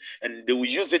mezuzah, and they will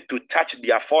use it to touch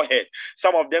their forehead.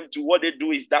 Some of them too, what they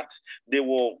do is that they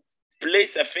will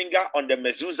place a finger on the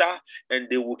mezuzah and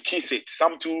they will kiss it.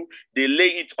 Some too, they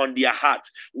lay it on their heart.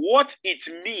 What it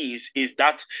means is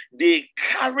that they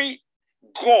carry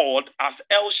God as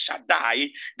El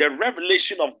Shaddai, the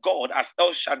revelation of God as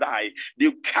El Shaddai.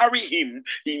 They carry him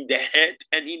in the head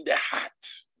and in the heart.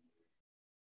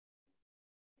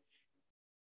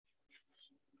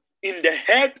 In the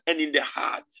head and in the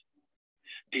heart,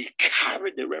 they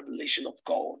carry the revelation of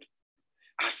God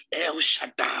as El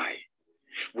Shaddai.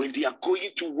 When they are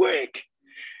going to work,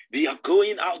 they are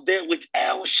going out there with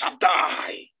El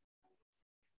Shaddai.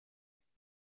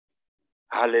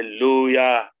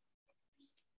 Hallelujah.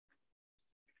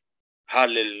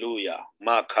 Hallelujah.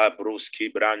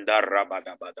 Makabruski branda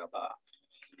rabadabadaba.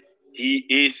 He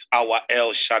is our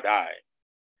El Shaddai.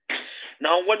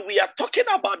 Now, when we are talking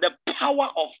about the power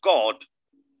of God,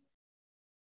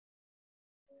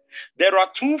 there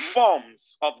are two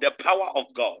forms of the power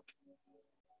of God.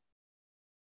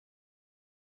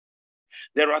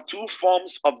 There are two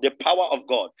forms of the power of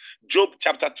God. Job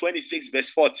chapter 26, verse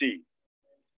 14.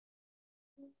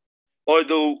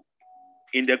 Although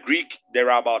in the Greek, there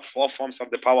are about 4 forms of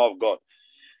the power of God.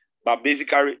 But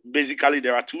basically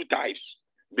there are 2 types.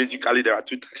 Basically, there are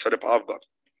 2 types of the power of God.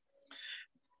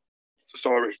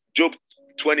 Sorry. Job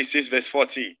 26, verse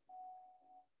 14.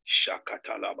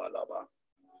 Shakatalabalaba.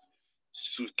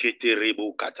 Sukete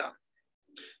rebo kata.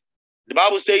 The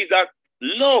Bible says that,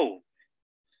 lo,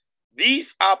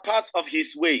 these are parts of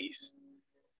his ways,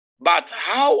 but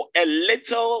how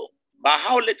little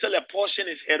a portion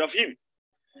is heard of him.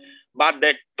 But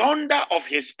the thunder of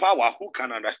his power, who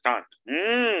can understand?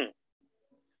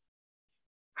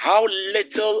 How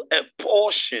little a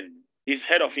portion is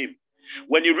heard of him.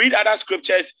 When you read other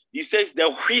scriptures, he says the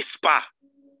whisper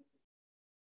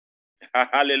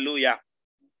Hallelujah.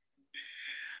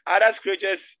 Other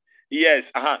scriptures, yes,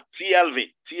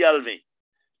 TLV,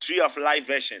 Tree of Life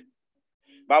version.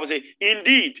 Bible says,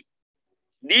 indeed,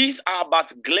 these are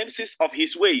but glimpses of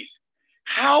his ways.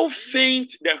 How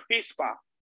faint the whisper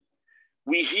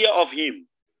we hear of him.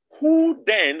 Who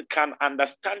then can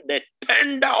understand the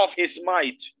tender of his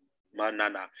might?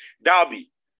 Manana. Darby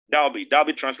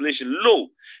translation. Lo,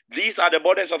 these are the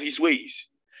borders of his ways.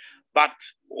 But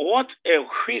what a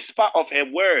whisper of a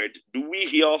word do we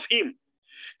hear of him?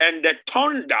 And the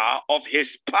thunder of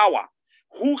his power.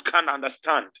 Who can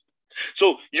understand?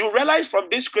 So you realize from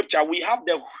this scripture, we have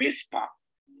the whisper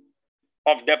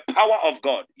of the power of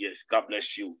God. Yes, God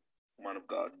bless you, man of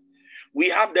God. We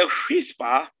have the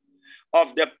whisper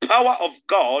of the power of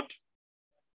God.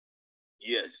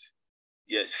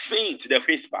 Yes, faint the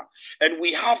whisper. And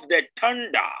we have the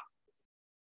thunder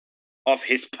of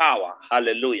his power.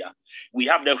 Hallelujah. We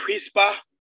have the whisper.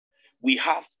 We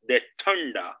have the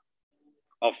thunder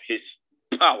of his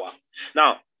power.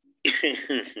 Now,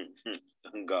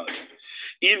 God,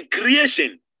 in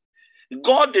creation,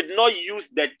 God did not use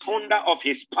the thunder of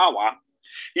his power.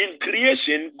 In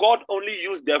creation, God only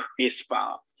used the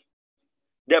whisper,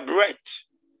 the breath,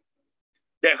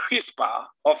 the whisper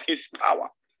of his power.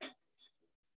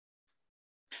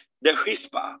 The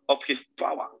whisper of his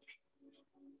power.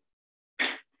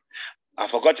 I've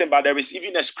forgotten, but there is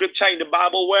even a scripture in the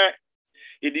Bible where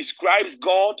it describes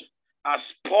God as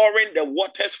pouring the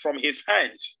waters from his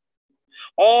hands.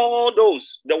 All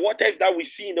those, the waters that we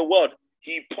see in the world,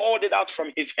 he poured it out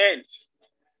from his hands.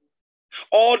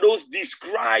 All those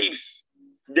describes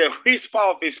the whisper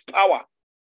of his power.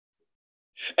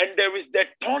 And there is the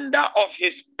thunder of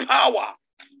his power.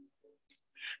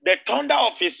 The thunder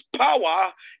of his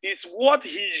power is what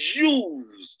he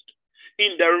used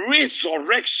in the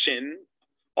resurrection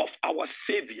of our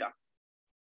Savior.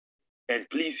 And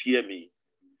please hear me.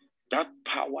 That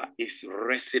power is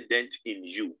resident in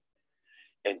you.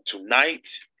 And tonight,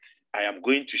 I am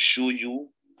going to show you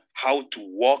how to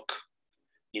walk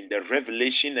in the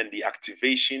revelation and the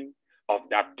activation of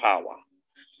that power.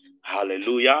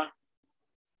 Hallelujah.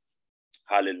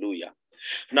 Hallelujah.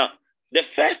 Now, the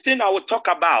first thing I will talk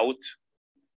about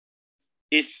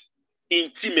is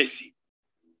intimacy.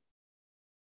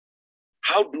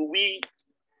 How do we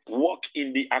walk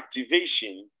in the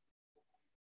activation,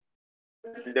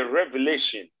 the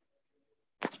revelation?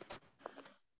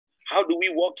 How do we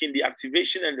walk in the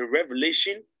activation and the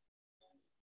revelation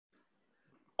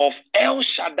of El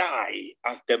Shaddai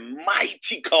as the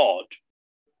mighty God?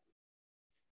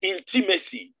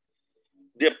 Intimacy,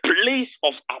 the place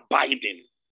of abiding.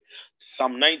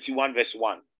 Psalm 91 verse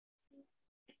 1.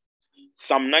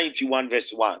 Psalm 91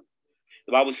 verse 1.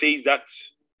 The Bible says that,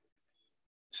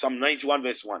 Psalm 91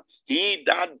 verse 1. He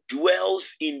that dwells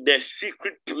in the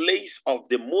secret place of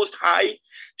the Most High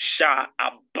shall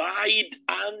abide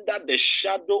under the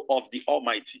shadow of the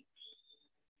Almighty.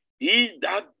 He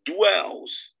that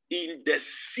dwells in the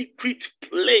secret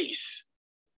place.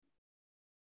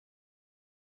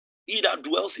 He that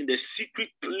dwells in the secret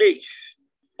place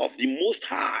of the Most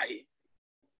High.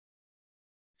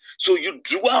 So you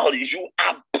dwell, you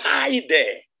abide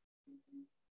there.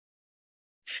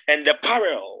 And the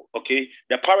parallel,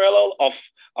 the parallel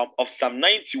of Psalm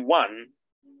 91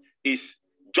 is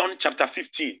John chapter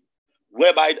 15,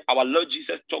 whereby our Lord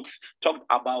Jesus talked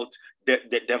about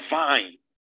the vine,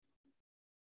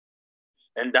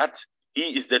 and that he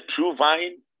is the true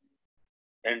vine,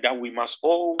 and that we must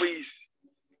always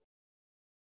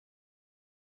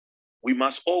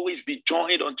be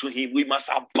joined unto him. We must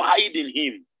abide in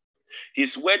him.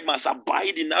 His word must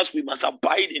abide in us. We must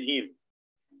abide in him.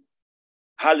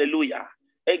 Hallelujah.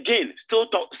 Again, still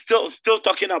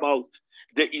talking about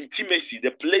the intimacy,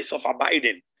 the place of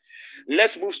abiding.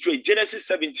 Let's move straight. Genesis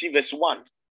 17 verse 1.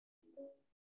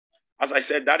 As I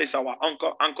said, that is our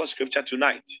anchor scripture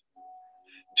tonight.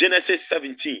 Genesis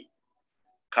 17.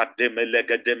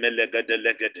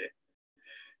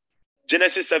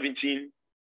 Genesis 17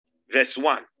 verse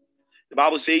 1. The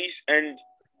Bible says, and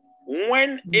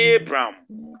when Abram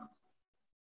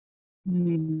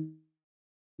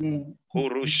the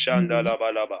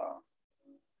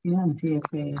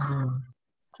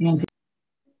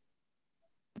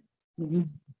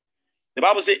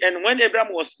Bible says, and when Abram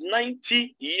was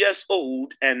 90 years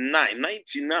old and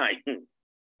 99,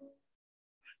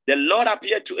 the Lord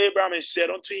appeared to Abram and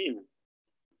said unto him,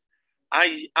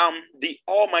 I am the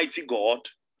Almighty God.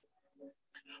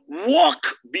 Walk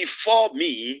before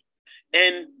me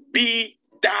and be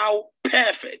thou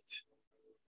perfect.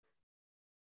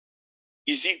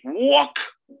 You see, walk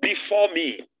before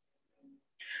me.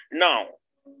 Now,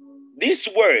 This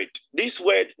word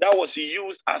that was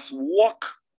used as walk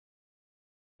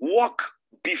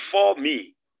before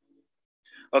me.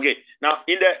 Okay, now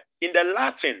in the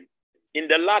Latin,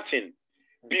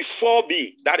 before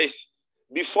me, that is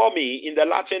before me, in the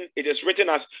Latin, it is written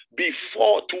as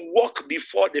before, to walk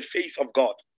before the face of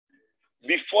God.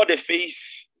 Before the face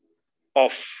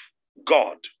of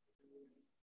God.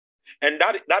 And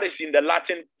that is in the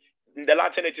Latin. In the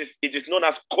Latin, it is known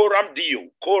as coram Deo.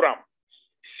 Coram.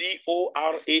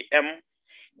 C-O-R-A-M-D-E-O.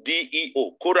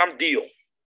 Coram Deo.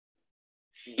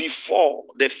 Before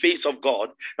the face of God.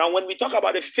 Now, when we talk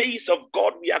about the face of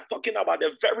God, we are talking about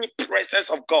the very presence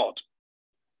of God.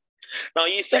 Now,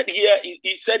 he said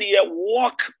here,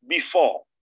 walk before.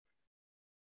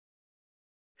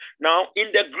 Now,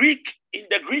 in the Greek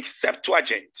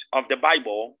Septuagint of the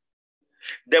Bible,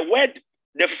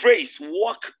 the phrase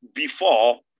walk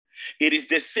before, it is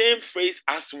the same phrase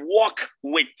as walk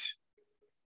with.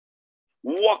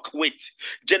 Walk with.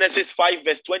 Genesis 5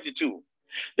 verse 22.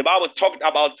 The Bible talked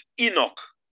about Enoch,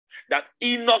 that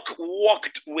Enoch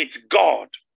walked with God.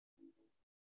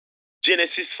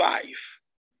 Genesis 5.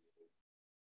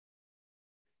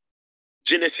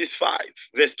 Genesis 5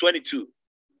 verse 22.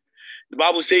 The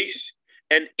Bible says,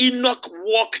 and Enoch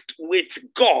walked with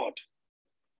God.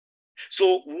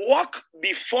 So walk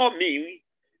before me,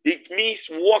 it means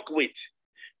walk with.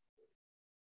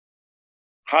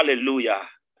 Hallelujah.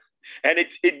 And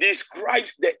it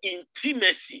describes the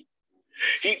intimacy.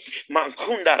 The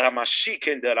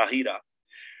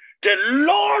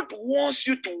Lord wants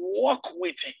you to walk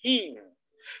with him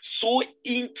so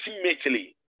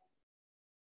intimately.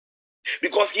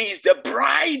 Because he is the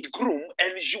bridegroom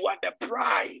and you are the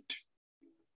bride.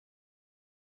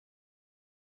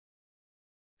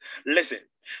 Listen,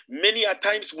 many a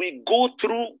times we go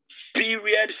through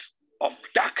periods of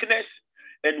darkness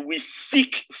and we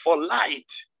seek for light.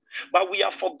 But we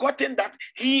have forgotten that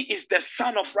he is the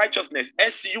Son of Righteousness,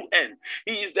 S-U-N.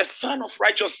 He is the Son of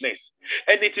Righteousness.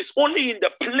 And it is only in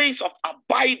the place of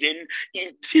abiding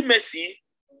intimacy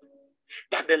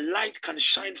that the light can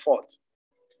shine forth.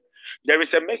 There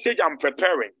is a message I'm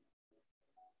preparing.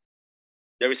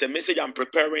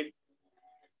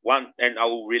 One, and I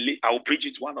will preach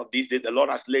it one of these days. The Lord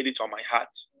has laid it on my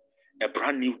heart. A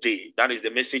brand new day. That is the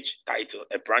message title,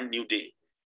 a brand new day.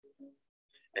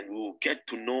 And we will get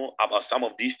to know about some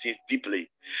of these things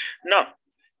deeply. Now,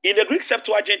 in the Greek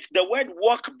Septuagint, the word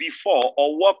walk before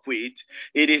or walk with,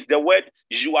 it is the word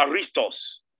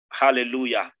euaristos.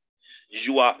 Hallelujah.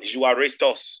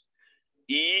 Euaristos.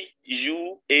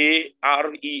 E-U-A-R-E-S-T-O-S.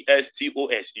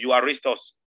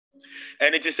 Euaristos.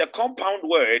 And it is a compound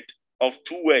word of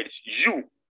two words, you,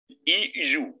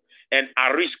 E-U, and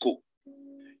arisco.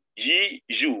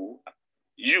 You,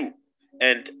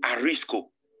 and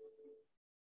arisco.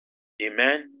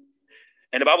 Amen.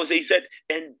 And the Bible says, he said,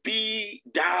 and be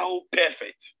thou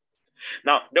perfect.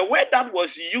 Now, the word that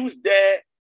was used there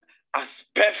as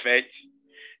perfect,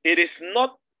 it is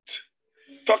not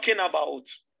talking about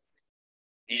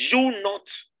you not.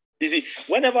 You see,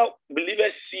 whenever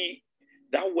believers see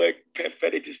that word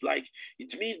perfect, it is like,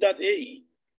 it means that, hey,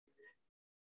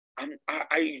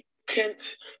 I can't,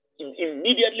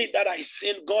 immediately that I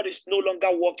sin, God is no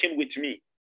longer walking with me.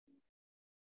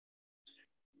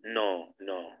 No.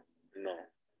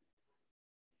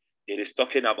 It is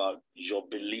talking about your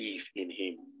belief in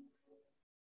him.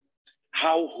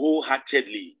 How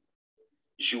wholeheartedly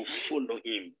you follow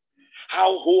him.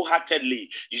 How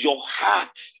wholeheartedly your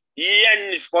heart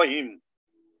yearns for him.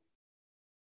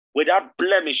 Without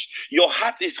blemish. Your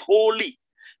heart is holy.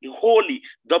 Holy.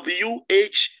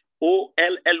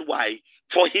 W-H-O-L-L-Y.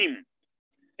 For him.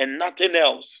 And nothing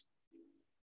else.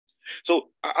 So,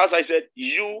 as I said,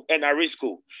 you and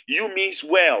arisco. You means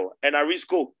well, and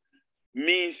arisco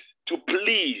means to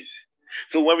please.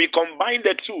 So when we combine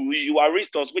the two,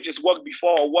 euaristos, which is walk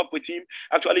before or walk with him,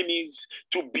 actually means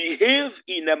to behave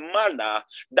in a manner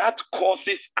that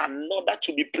causes another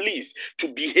to be pleased. To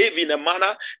behave in a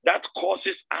manner that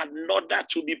causes another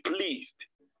to be pleased.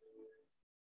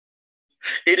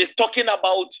 It is talking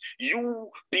about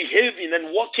you behaving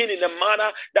and walking in a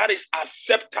manner that is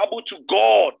acceptable to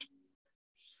God.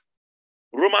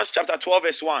 Romans chapter 12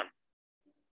 verse 1.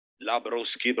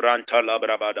 Labroski branta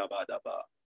labrabadabadaba.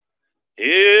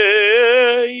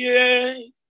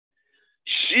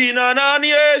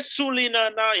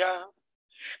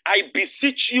 I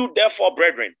beseech you, therefore,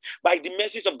 brethren, by the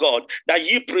mercies of God, that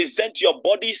ye present your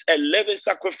bodies a living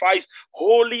sacrifice,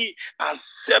 holy,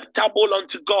 acceptable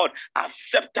unto God.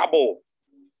 Acceptable.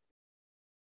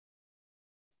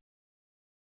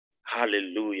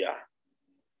 Hallelujah.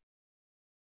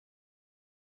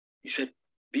 He said,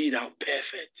 be thou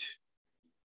perfect.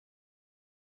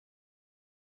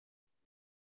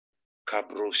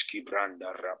 Kabroski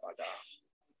Branda Rabada.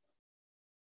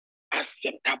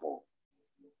 Acceptable.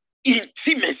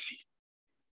 Intimacy.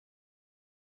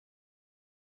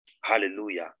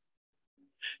 Hallelujah.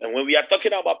 And when we are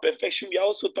talking about perfection, we are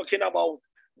also talking about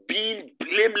being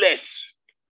blameless.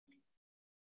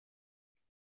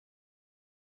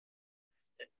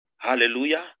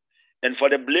 Hallelujah. And for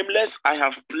the blameless, I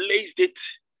have placed it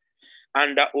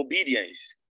under obedience.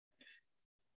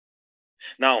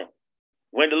 Now,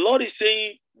 when the Lord is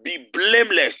saying, be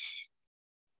blameless,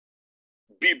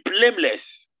 be blameless,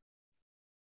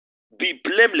 be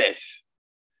blameless,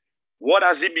 what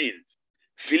does it mean?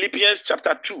 Philippians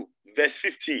chapter 2, verse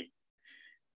 15.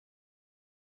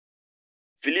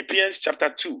 Philippians chapter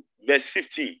 2, verse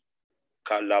 15.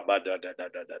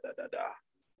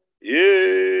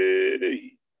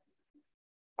 Yay.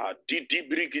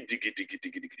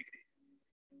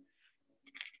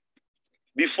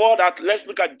 Before that, let's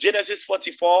look at Genesis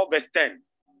 44, verse 10.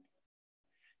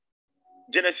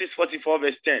 Genesis 44,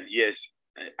 verse 10. Yes,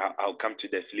 I'll come to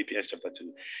the Philippians chapter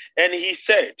 2. And he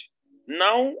said,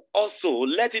 now also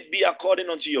let it be according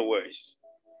unto your words.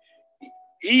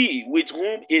 He with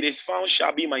whom it is found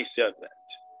shall be my servant,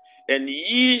 and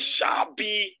ye shall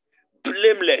be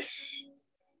blameless.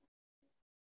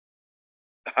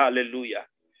 Hallelujah.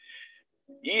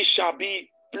 Ye shall be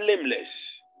blameless.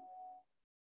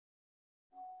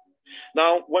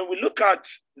 Now, when we look at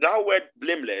that word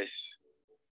blameless,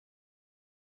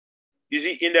 you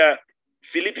see in the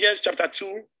Philippians chapter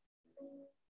 2,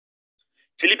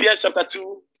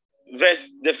 verse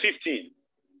the 15.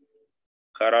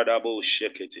 The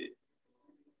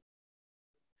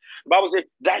Bible says,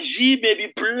 that ye may be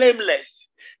blameless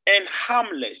and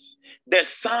harmless, the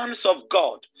sons of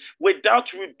God,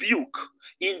 without rebuke,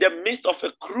 in the midst of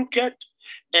a crooked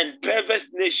and perverse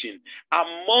nation,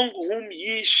 among whom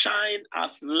ye shine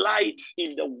as lights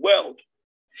in the world.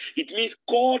 It means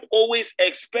God always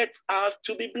expects us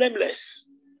to be blameless.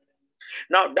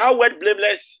 Now, that word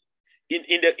blameless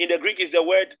in the Greek is the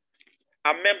word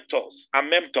amemptos.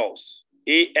 Amemptos.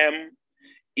 A-M-E-M-P-T-O-S.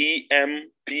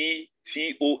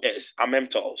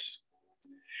 Amemptos.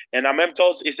 And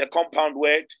amemptos is a compound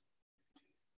word.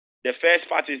 The first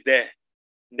part is the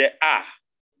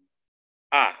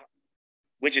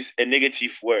which is a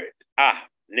negative word.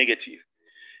 Negative.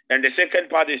 And the second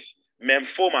part is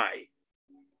memphomai.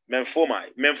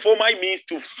 Memphomai means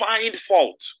to find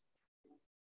fault.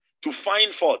 To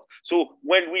find fault. So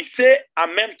when we say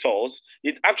amemptos,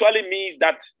 it actually means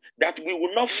that we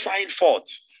will not find fault.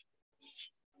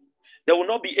 There will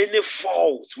not be any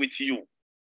fault with you.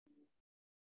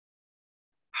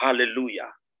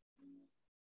 Hallelujah.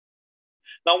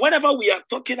 Now, whenever we are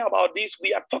talking about this,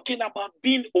 we are talking about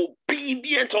being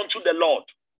obedient unto the Lord.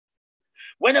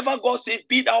 Whenever God says,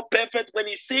 be thou perfect, when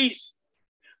he says,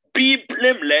 be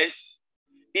blameless,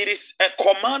 it is a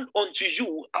command unto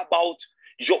you about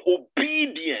your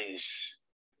obedience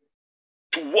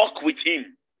to walk with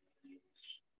him.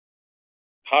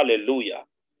 Hallelujah.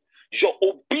 Your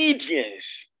obedience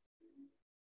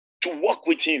to walk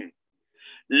with him.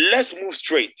 Let's move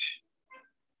straight.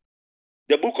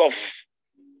 The book of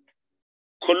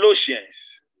Colossians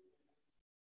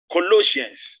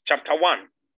chapter 1.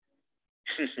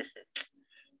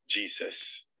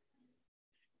 Jesus.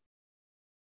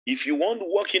 If you want to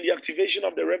walk in the activation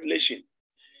of the revelation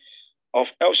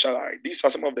of El Shaddai, these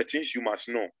are some of the things you must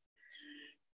know.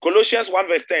 Colossians 1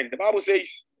 verse 10, the Bible says,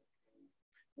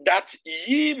 that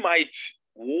ye might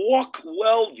walk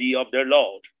worthy of the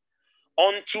Lord,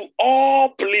 unto all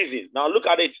pleasing. Now look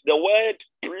at it. The word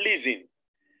pleasing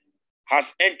has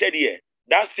entered here.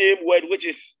 That same word which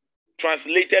is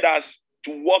translated as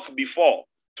to walk before,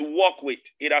 to walk with,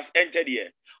 it has entered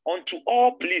here. Unto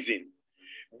all pleasing,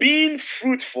 being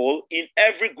fruitful in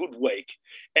every good work,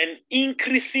 and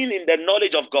increasing in the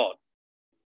knowledge of God.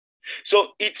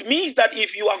 So it means that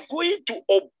if you are going to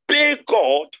obey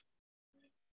God,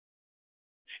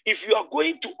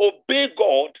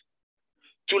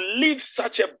 to live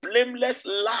such a blameless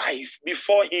life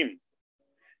before him,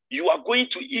 you are going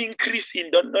to increase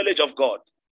in the knowledge of God.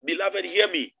 Beloved, hear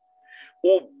me.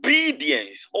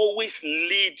 Obedience always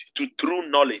leads to true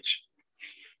knowledge.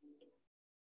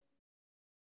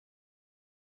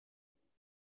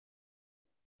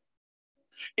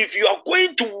 If you are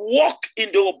going to walk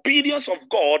in the obedience of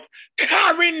God,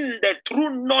 carrying the true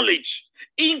knowledge,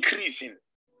 increasing,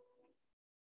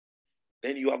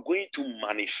 then you are going to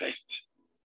manifest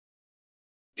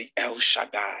the El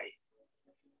Shaddai.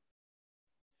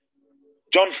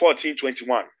 John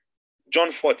 14:21.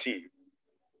 John 14.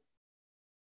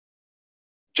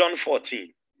 John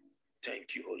 14.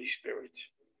 Thank you, Holy Spirit.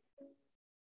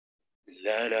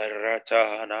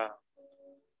 Ladaratana.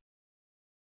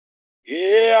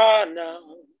 Yeah, now.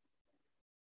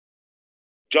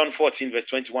 John 14, verse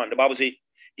 21. The Bible says,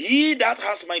 he that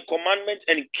has my commandments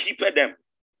and keepeth them,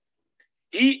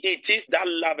 he it is that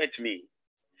loveth me.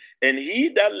 And he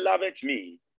that loveth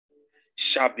me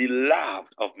shall be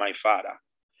loved of my Father.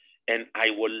 And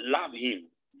I will love him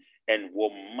and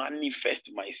will manifest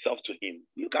myself to him.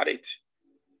 Look at it.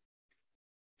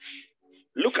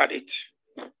 Look at it.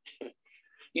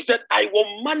 He said, I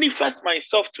will manifest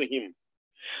myself to him.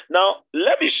 Now,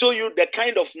 let me show you the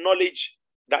kind of knowledge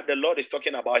that the Lord is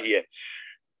talking about here.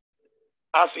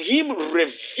 As him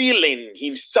revealing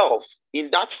himself in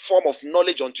that form of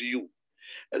knowledge unto you.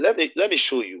 Let me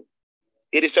show you.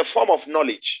 It is a form of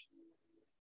knowledge.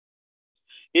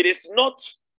 It is not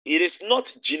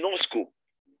ginosko.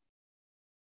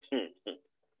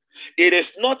 It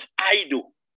is not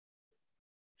idle.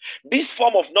 This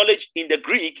form of knowledge in the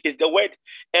Greek is the word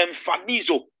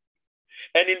emphanizo.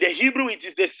 And in the Hebrew, it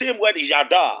is the same word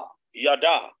yada.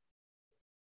 Yada.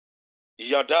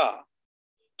 Yada.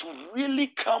 To really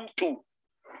come to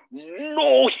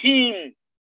know him.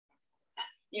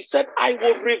 He said, I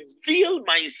will reveal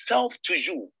myself to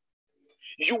you.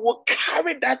 You will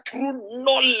carry that through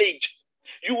knowledge.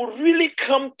 You will really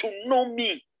come to know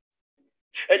me.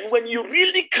 And when you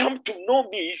really come to know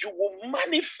me, you will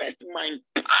manifest my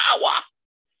power.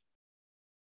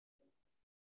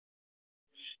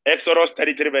 Exodus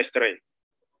 33, verse 3.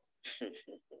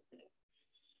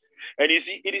 And you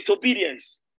see, it is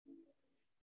obedience.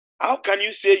 How can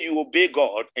you say you obey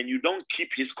God and you don't keep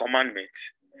his commandments?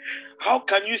 How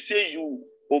can you say you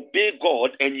obey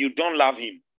God and you don't love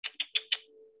him?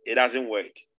 It doesn't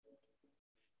work.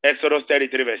 Exodus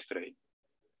 33, verse 3.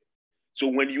 So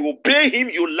when you obey him,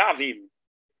 you love him.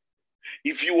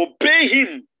 If you obey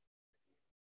him,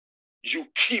 you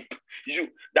keep.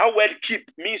 That word keep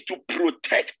means to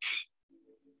protect.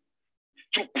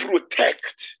 To protect.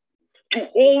 To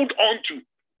hold on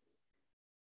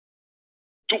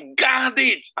to guard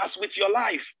it as with your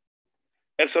life.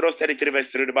 Exodus 33, verse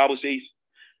 3, the Bible says,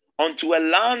 unto a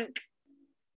land.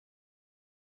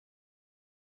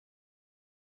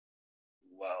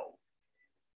 Wow.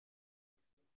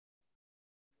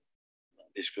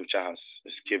 This scripture has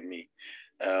escaped me.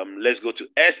 Let's go to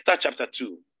Esther chapter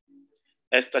 2.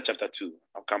 Esther chapter 2.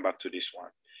 I'll come back to this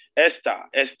one. Esther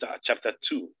chapter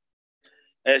 2.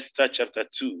 Esther chapter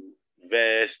 2,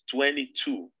 verse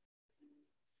 22.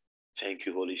 Thank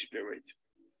you, Holy Spirit.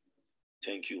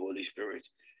 Thank you, Holy Spirit.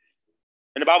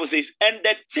 And the Bible says, and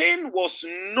the thing was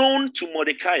known to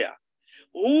Mordecai,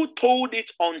 who told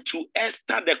it unto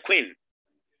Esther the queen.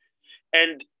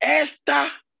 And Esther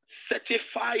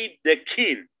certified the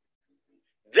king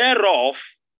thereof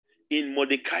in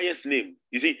Mordecai's name.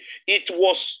 You see, it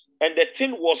was, and the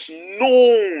thing was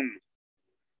known.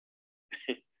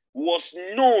 Was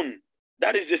known.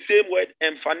 That is the same word,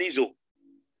 emphanizo.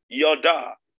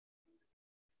 Yoda.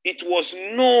 It was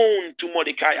known to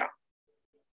Mordecai.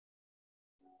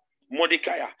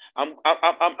 Mordecai. I'm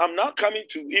now coming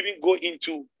to even go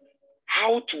into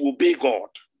how to obey God.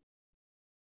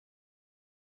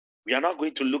 We are not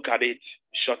going to look at it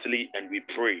shortly and we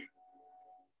pray.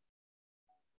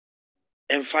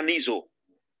 Emphanizo.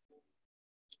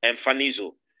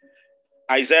 Emphanizo.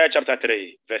 Isaiah chapter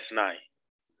 3, verse 9.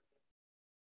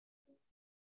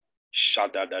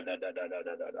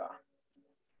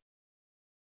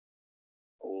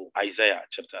 Oh, Isaiah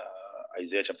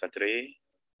chapter 3,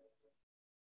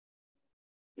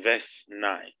 verse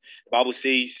 9. The Bible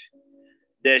says,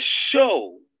 the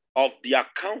show of their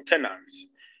countenance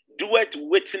doeth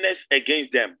witness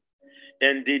against them,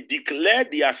 and they declare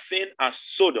their sin as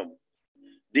Sodom.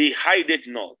 They hide it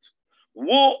not.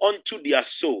 Woe unto their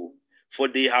soul, for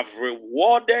they have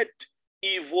rewarded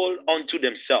evil unto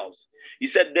themselves. He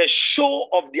said, the show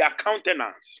of their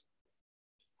countenance,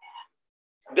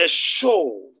 the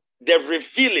show, the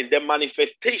revealing, the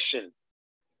manifestation.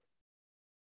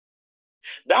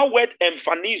 That word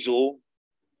emphanizo,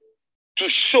 to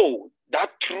show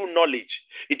that true knowledge.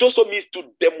 It also means to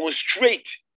demonstrate,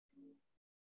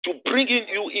 to bring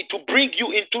you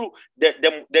into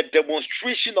the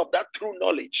demonstration of that true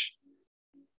knowledge.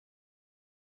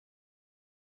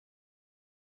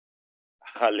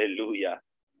 Hallelujah.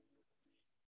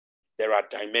 There are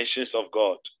dimensions of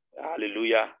God.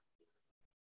 Hallelujah.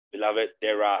 Beloved,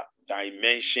 there are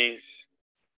dimensions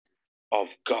of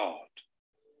God.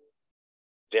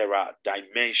 There are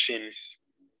dimensions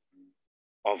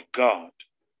of God.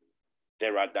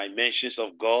 There are dimensions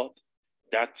of God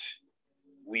that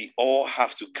we all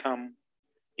have to come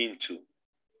into.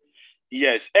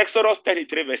 Yes, Exodus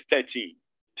 33, verse 13.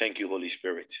 Thank you, Holy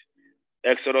Spirit.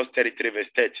 Exodus 33, verse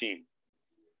 13.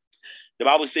 The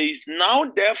Bible says, now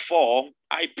therefore,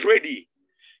 I pray thee,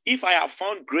 if I have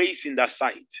found grace in thy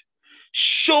sight,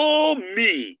 show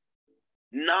me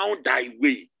now thy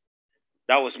way.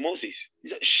 That was Moses. He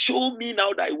said, show me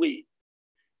now thy way,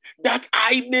 that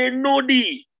I may know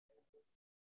thee.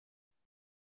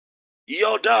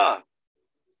 Yoda,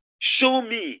 show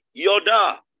me,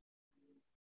 Yoda.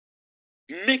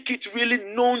 Make it really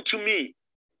known to me.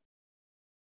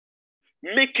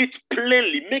 Make it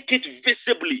plainly, make it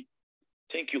visibly.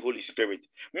 Thank you, Holy Spirit.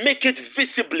 Make it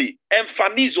visibly,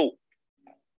 emphanizo,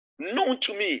 known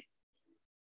to me.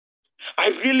 I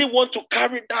really want to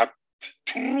carry that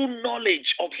true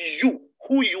knowledge of you,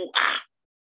 who you are.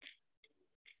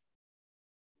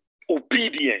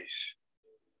 Obedience.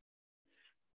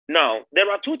 Now, there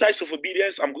are two types of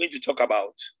obedience I'm going to talk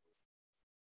about.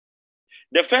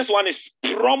 The first one is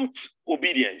prompt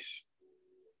obedience.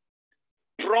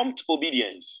 Prompt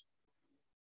obedience.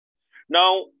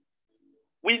 Now,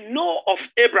 we know of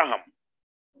Abraham.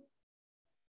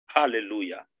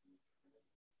 Hallelujah.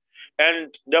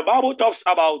 And the Bible talks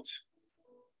about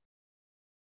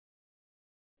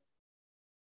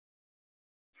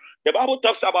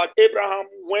Abraham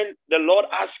when the Lord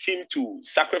asked him to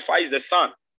sacrifice the son.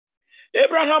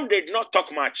 Abraham did not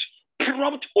talk much.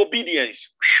 Prompt obedience.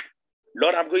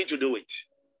 Lord, I'm going to do it.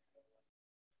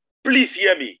 Please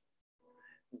hear me.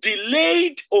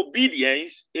 Delayed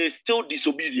obedience is still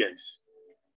disobedience.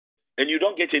 And you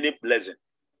don't get any blessing.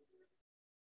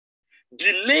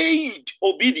 Delayed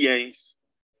obedience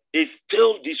is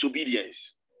still disobedience.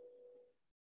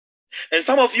 And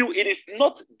some of you, it is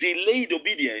not delayed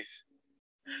obedience.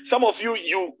 Some of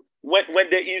you, when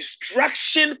the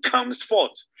instruction comes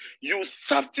forth, you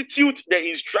substitute the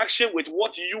instruction with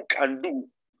what you can do.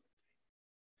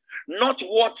 Not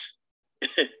what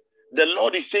the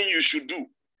Lord is saying you should do.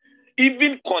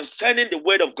 Even concerning the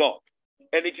word of God.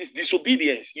 And it is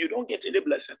disobedience. You don't get any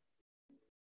blessing.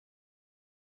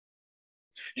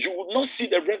 You will not see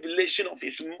the revelation of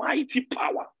his mighty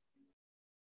power.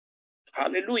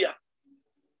 Hallelujah.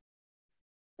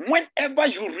 Whenever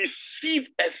you receive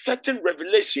a certain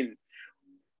revelation,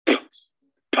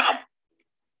 pam,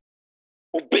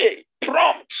 obey,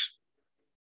 prompt,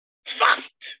 fast.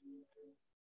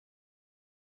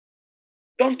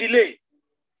 Don't delay.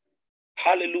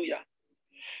 Hallelujah.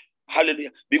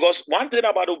 Hallelujah. Because one thing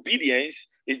about obedience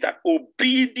is that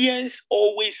obedience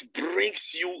always brings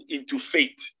you into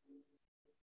faith.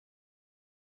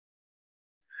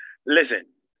 Listen,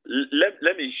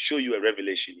 let me show you a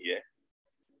revelation here.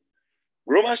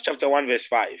 Romans chapter 1 verse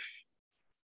 5.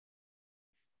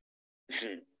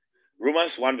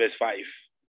 Romans 1 verse 5.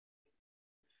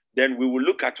 Then we will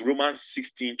look at Romans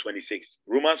 16:26.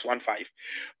 Romans 1:5.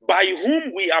 By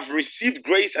whom we have received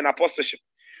grace and apostleship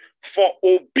for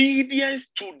obedience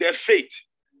to the faith.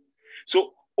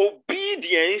 So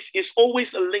obedience is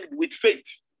always linked with faith.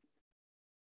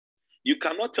 You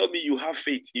cannot tell me you have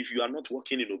faith if you are not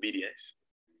walking in obedience.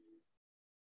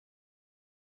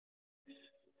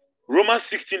 Romans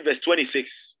 16 verse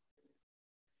 26.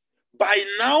 By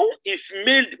now is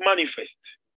made manifest,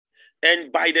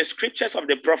 and by the scriptures of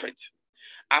the prophet,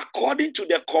 according to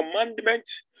the commandment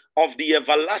of the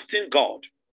everlasting God,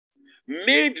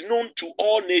 made known to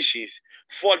all nations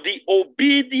for the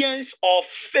obedience of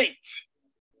faith.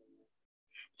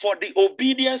 For the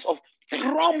obedience of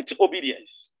prompt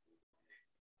obedience.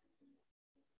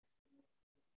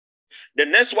 The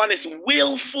next one is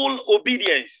willful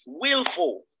obedience.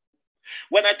 Willful.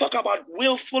 When I talk about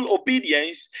willful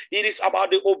obedience, it is about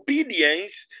the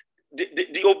obedience,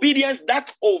 the obedience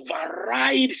that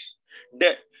overrides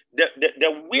the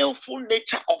willful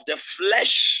nature of the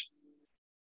flesh.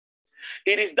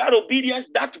 It is that obedience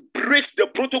that breaks the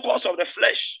protocols of the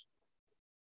flesh.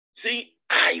 See,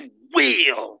 I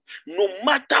will, no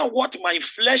matter what my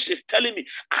flesh is telling me,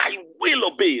 I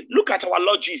will obey. Look at our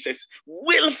Lord Jesus,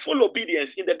 willful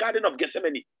obedience in the Garden of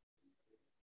Gethsemane.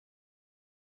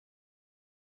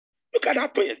 Look at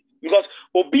that prayer. Because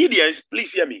obedience,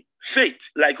 please hear me, faith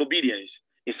like obedience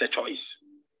is a choice.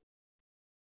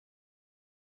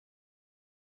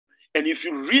 And if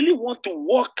you really want to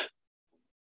walk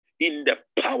in the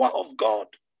power of God,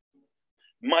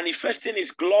 manifesting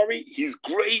his glory, his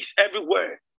grace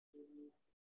everywhere,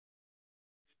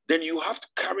 then you have to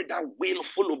carry that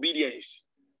willful obedience.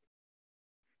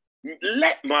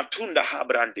 Let Matunda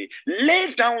Habrande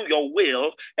lay down your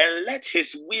will and let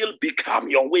his will become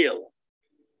your will.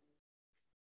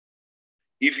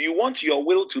 If you want your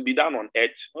will to be done on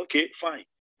earth, okay, fine.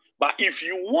 But if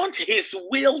you want his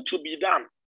will to be done,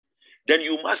 then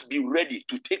you must be ready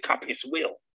to take up his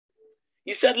will.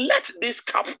 He said, let this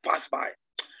cup pass by.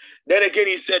 Then again,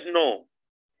 he said, no,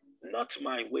 not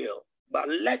my will, but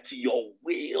let your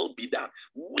will be done.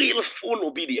 Willful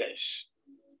obedience.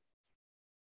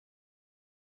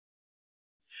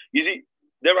 You see,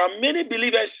 there are many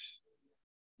believers.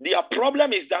 Their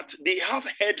problem is that they have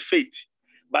head faith,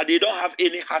 but they don't have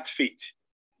any heart faith.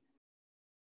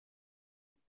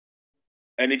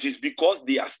 And it is because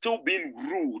they are still being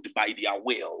ruled by their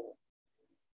will.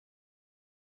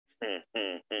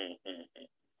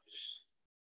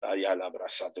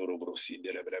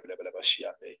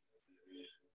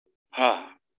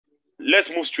 Let's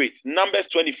move straight. Numbers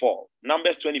 24.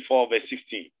 Numbers 24, verse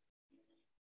 16.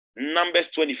 Numbers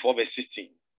 24, verse 16.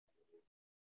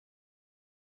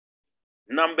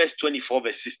 Numbers 24,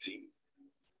 verse 16.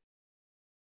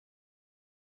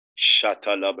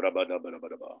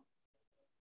 Shatalabrabadabadabadaba.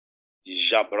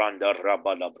 Jabranda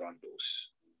rabalabrandos.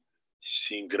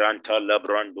 Singranta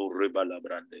labrando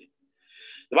rebalabrande.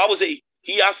 The Bible says,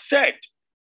 he has said,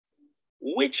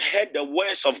 which heard the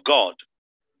words of God,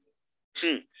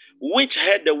 which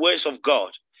heard the words of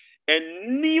God,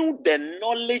 and knew the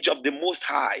knowledge of the Most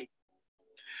High,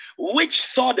 which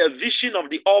saw the vision of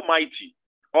the Almighty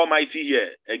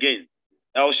here, again,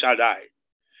 El Shaddai,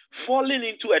 falling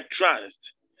into a trance,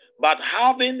 but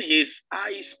having his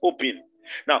eyes open.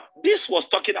 Now, this was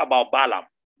talking about Balaam.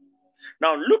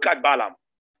 Now, look at Balaam.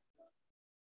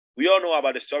 We all know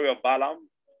about the story of Balaam,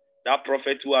 that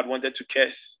prophet who had wanted to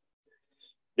curse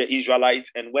the Israelites,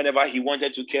 and whenever he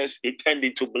wanted to curse, it turned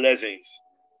into blessings.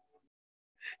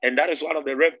 And that is one of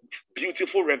the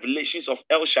beautiful revelations of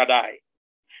El Shaddai,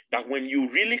 that when you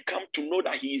really come to know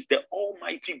that he is the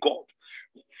Almighty God,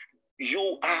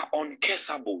 you are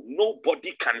uncursable.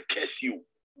 Nobody can curse you.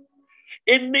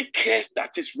 Any curse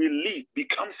that is released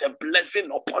becomes a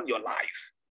blessing upon your life.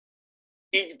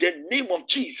 In the name of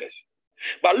Jesus.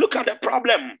 But look at the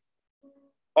problem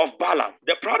of Balaam.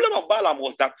 The problem of Balaam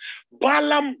was that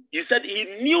Balaam, he said he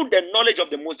knew the knowledge of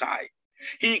the Most High.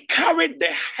 He carried the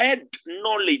head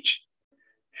knowledge.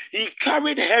 He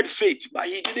carried head faith, but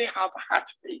he didn't have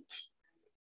heart faith.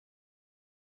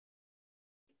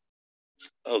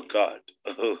 Oh God.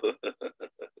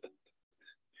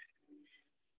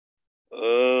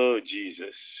 Oh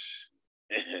Jesus.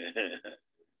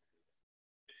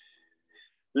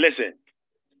 Listen.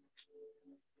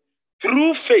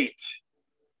 True faith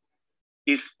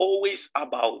is always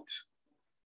about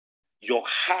your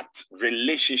heart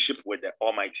relationship with the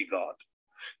Almighty God.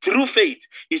 True faith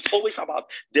is always about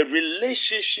the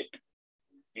relationship,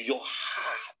 your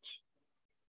heart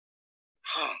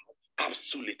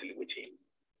absolutely with him.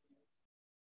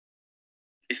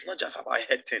 It's not just about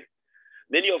head thing.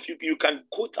 Many of you can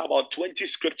quote about 20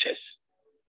 scriptures,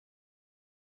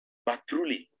 but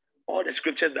truly, all the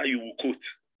scriptures that you will quote,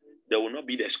 there will not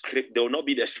be the script, there will not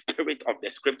be the spirit of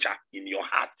the scripture in your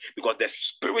heart, because the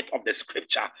spirit of the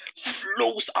scripture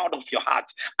flows out of your heart.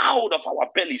 Out of our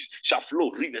bellies shall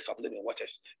flow rivers of living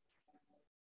waters.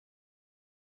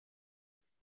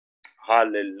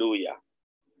 Hallelujah.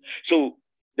 So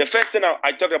the first thing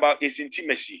I talked about is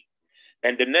intimacy.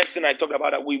 And the next thing I talked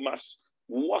about, that we must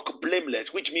walk blameless,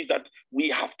 which means that we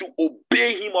have to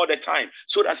obey him all the time,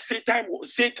 so that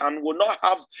Satan will not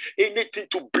have anything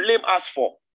to blame us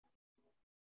for.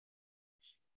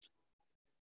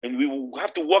 And we will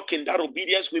have to walk in that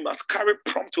obedience. We must carry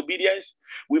prompt obedience.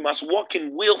 We must walk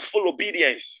in willful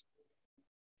obedience,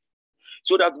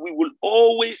 so that we will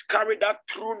always carry that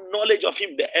true knowledge of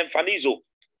him, the emphanizo.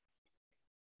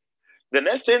 The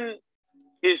next thing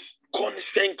is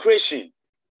consecration.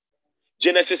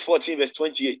 Genesis 14, verse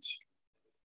 28.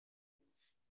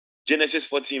 Genesis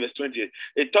 14, verse 28.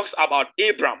 It talks about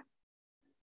Abram.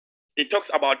 It talks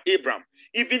about Abram.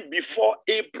 Even before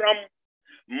Abram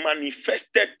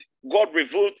manifested, God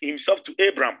revealed himself to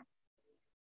Abram.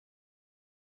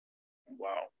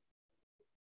 Wow.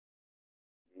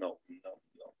 No.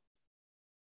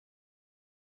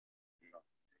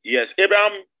 Yes,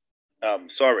 Abraham,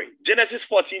 sorry. Genesis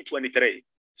 14, 23.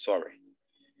 Sorry.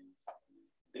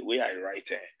 The way I write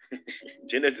it.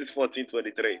 Genesis 14,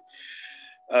 23.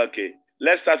 Okay.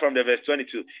 Let's start from the verse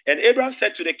 22. And Abraham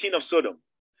said to the king of Sodom,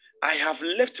 I have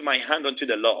lifted my hand unto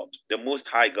the Lord, the Most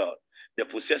High God, the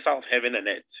possessor of heaven and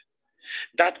earth,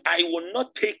 that I will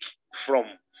not take from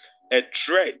a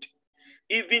thread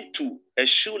even to a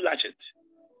shoe latchet,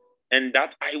 and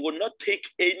that I will not take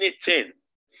anything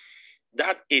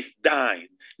that is thine,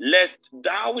 lest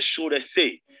thou shouldest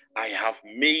say, I have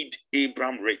made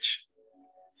Abram rich.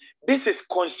 This is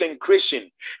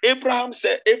consecration. Abraham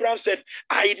said,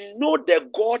 I know the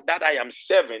God that I am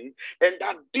serving, and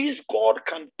that this God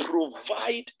can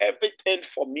provide everything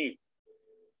for me.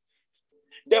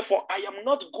 Therefore, I am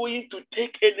not going to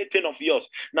take anything of yours.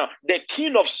 Now, the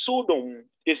king of Sodom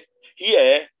is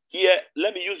here.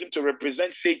 Let me use him to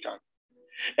represent Satan.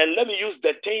 And let me use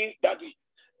the things that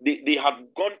they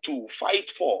have gone to fight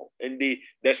for and the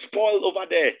spoil over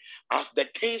there as the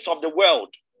things of the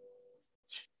world.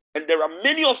 And there are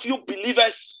many of you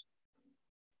believers,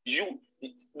 you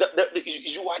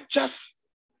are just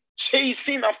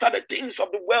chasing after the things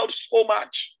of the world so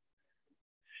much.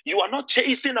 You are not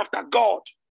chasing after God.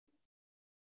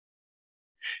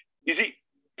 You see,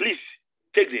 please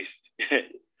take this.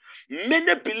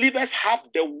 Many believers have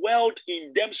the world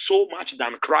in them so much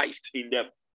than Christ in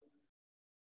them.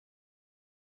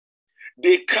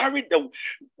 They carry the,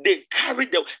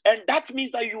 and that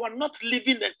means that you are not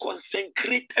living a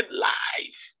consecrated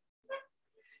life.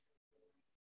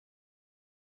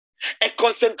 A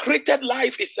consecrated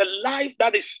life is a life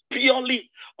that is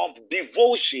purely of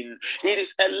devotion. It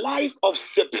is a life of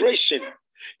separation.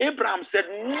 Abraham said,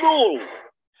 no,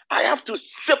 I have to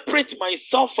separate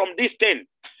myself from this thing.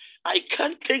 I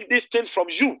can't take this thing from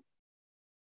you.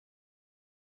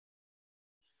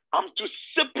 I'm to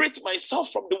separate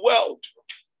myself from the world.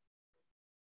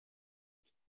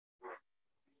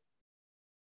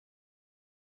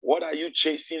 What are you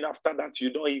chasing after that?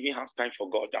 You don't even have time for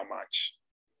God that much.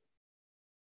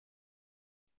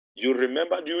 You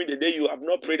remember during the day you have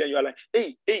not prayed and you are like,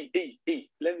 hey,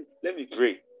 let me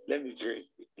pray.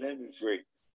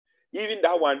 Even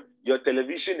that one, your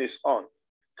television is on.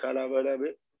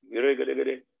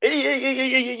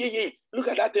 Hey. Look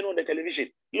at that thing on the television.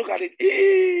 Look at it.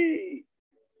 Hey.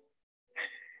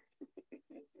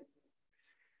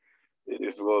 It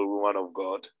is well, woman of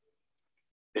God.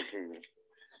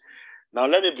 Now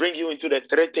let me bring you into the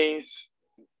three things,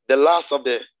 the last of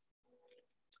the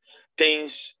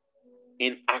things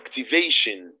in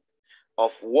activation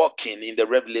of walking in the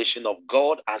revelation of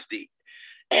God as the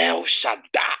El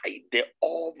Shaddai, the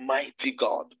Almighty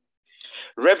God.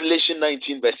 Revelation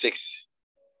 19 verse 6.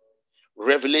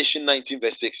 Revelation 19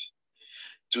 verse 6.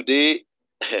 Today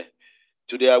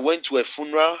I went to a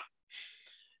funeral,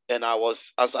 and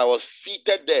as I was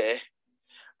seated there,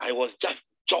 I was just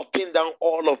jotting down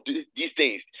all of these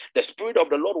things. The Spirit of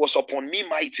the Lord was upon me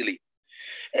mightily.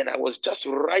 And I was just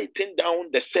writing down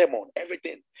the sermon,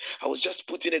 everything. I was just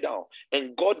putting it down.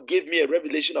 And God gave me a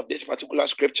revelation of this particular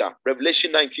scripture.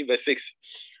 Revelation 19 verse 6.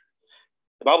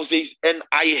 The Bible says, and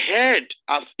I heard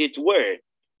as it were,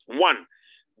 1,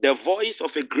 the voice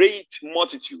of a great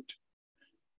multitude.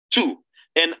 2,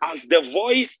 and as the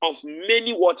voice of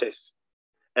many waters.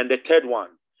 And the third one,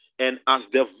 and as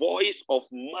the voice of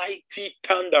mighty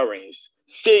thunderings,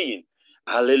 saying,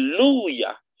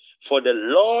 Hallelujah, for the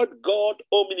Lord God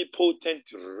omnipotent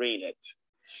reigneth.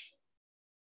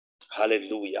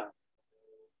 Hallelujah.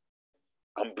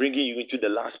 I'm bringing you into the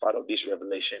last part of this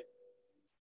revelation.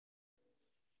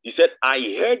 He said, I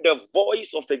heard the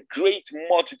voice of a great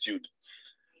multitude.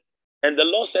 And the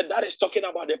Lord said, that is talking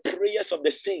about the prayers of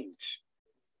the saints.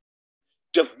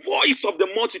 The voice of the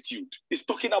multitude is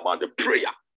talking about the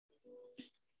prayer.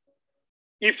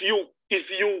 If you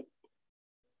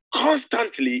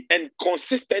constantly and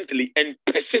consistently and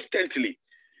persistently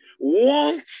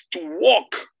want to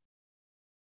walk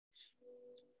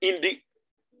in the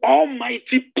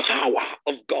almighty power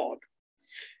of God,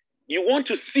 you want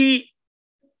to see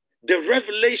the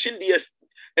revelation, the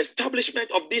establishment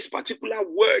of this particular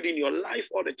word in your life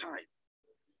all the time.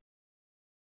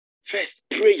 First,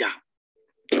 prayer.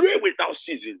 Pray without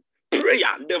ceasing.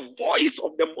 Prayer, the voice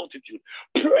of the multitude.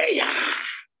 Prayer.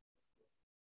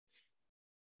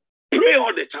 Pray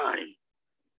all the time.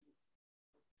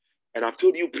 And I've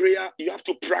told you, prayer, you have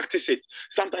to practice it.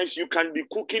 Sometimes you can be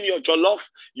cooking your jollof,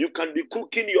 you can be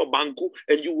cooking your banku,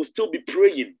 and you will still be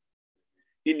praying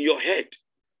in your head.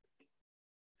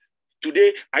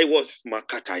 Today, I was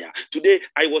Makataya. Today,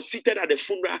 I was seated at the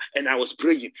funeral and I was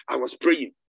praying.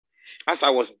 As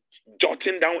I was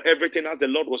jotting down everything as the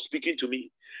Lord was speaking to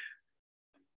me.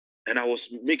 And I was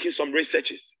making some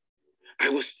researches. I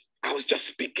was just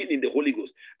speaking in the Holy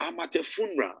Ghost. I'm at a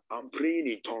funeral. I'm praying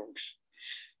in tongues.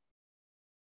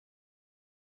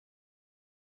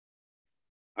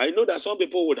 I know that some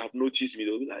people would have noticed me.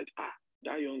 They'll be like,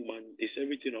 that young man, is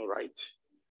everything all right?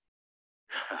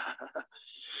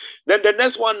 Then the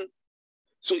next one,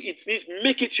 so it means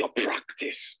make it your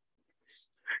practice.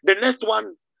 The next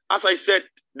one, as I said,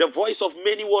 the voice of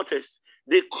many waters,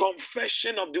 the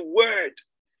confession of the word.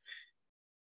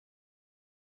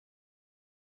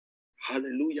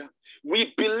 Hallelujah.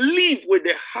 We believe with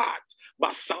the heart,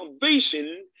 but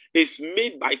salvation is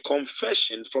made by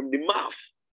confession from the mouth.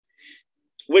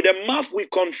 With the mouth we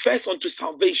confess unto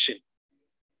salvation.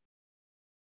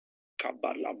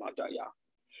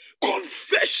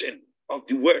 Confession of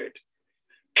the word.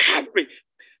 Carry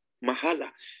Mahala.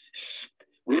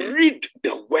 Read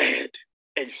the word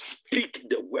and speak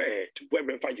the word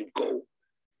wherever you go.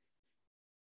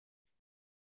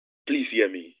 Please hear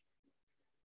me.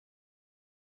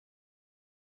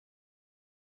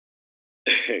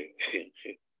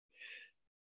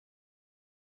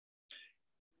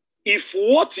 If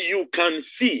what you can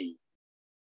see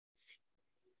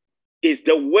is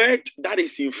the word that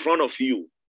is in front of you,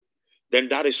 then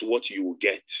that is what you will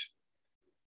get.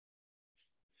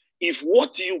 If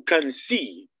what you can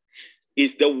see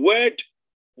is the word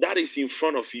that is in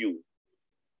front of you,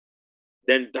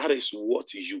 then that is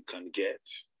what you can get.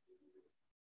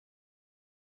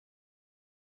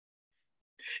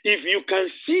 If you can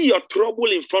see your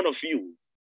trouble in front of you,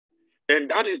 then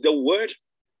that is the word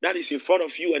that is in front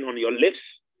of you and on your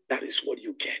lips, that is what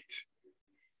you get.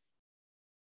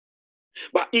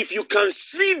 But if you can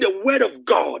see the word of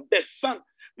God, the Son,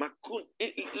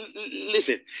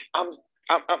 listen,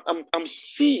 I'm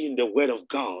seeing the word of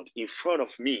God in front of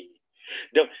me.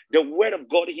 The word of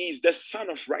God, he is the Son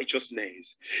of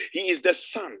righteousness. He is the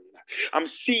Son. I'm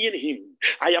seeing him.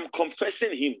 I am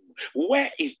confessing him. Where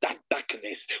is that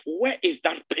darkness? Where is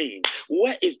that pain?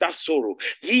 Where is that sorrow?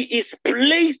 He is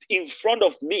placed in front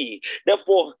of me.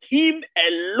 Therefore, him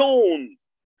alone,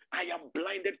 I am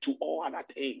blinded to all other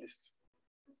things.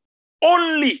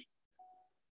 Only.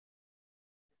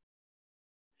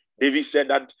 David said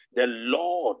that the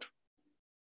Lord,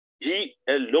 he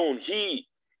alone, he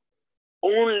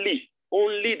only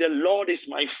the Lord is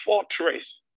my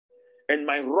fortress and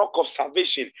my rock of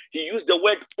salvation. He used the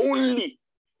word only.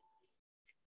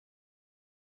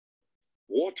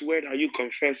 What word are you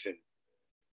confessing?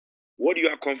 What you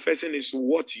are confessing is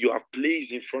what you have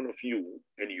placed in front of you,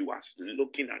 and you are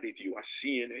looking at it, you are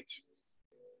seeing it.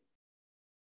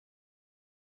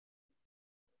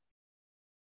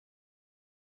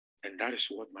 And that is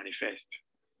what manifests.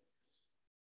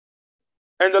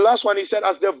 And the last one, he said,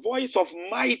 as the voice of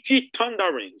mighty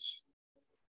thunderings.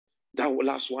 That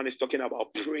last one is talking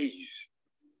about praise.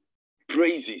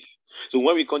 Praises. So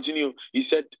when we continue, he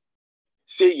said,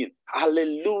 saying,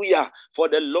 hallelujah, for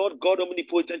the Lord God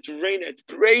omnipotent reigneth.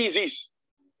 Praises.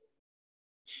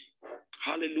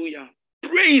 Hallelujah.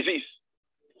 Praises.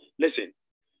 Listen,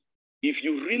 if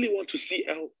you really want to see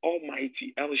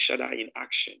Almighty El Shaddai in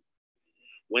action,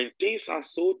 when things are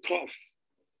so tough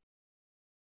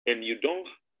and you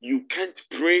can't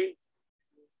pray,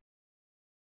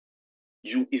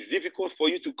 it's difficult for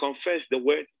you to confess the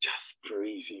word, just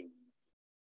praise him.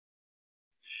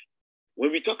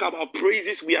 When we talk about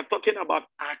praises, we are talking about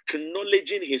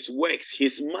acknowledging his works,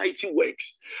 his mighty works.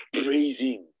 Praise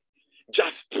him.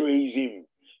 Just praise him.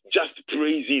 Just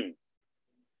praise him.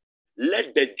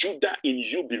 Let the Judah in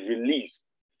you be released.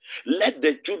 Let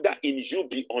the Judah in you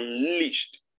be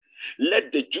unleashed.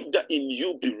 Let the Judah in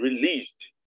you be released.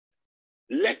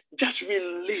 Just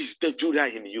release the Judah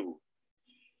in you.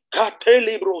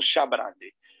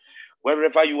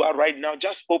 Wherever you are right now,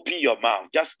 just open your mouth.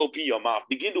 Just open your mouth.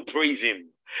 Begin to praise him.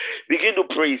 Begin to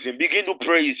praise him. Begin to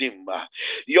praise him.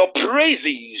 Your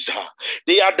praises,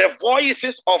 they are the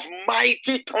voices of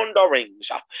mighty thunderings.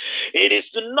 It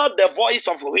is not the voice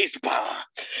of whisper.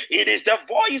 It is the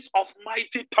voice of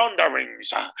mighty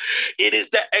thunderings. It is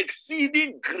the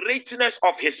exceeding greatness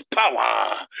of his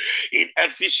power. In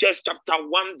Ephesians chapter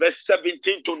 1, verse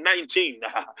 17 to 19,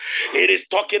 it is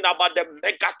talking about the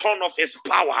megaton of his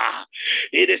power.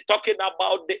 It is talking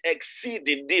about the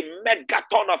exceeding, the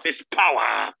megaton of his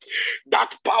power. That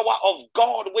power of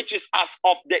God, which is as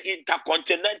of the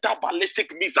intercontinental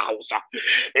ballistic missiles.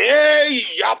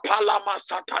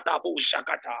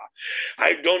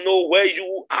 I don't know where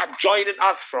you are joining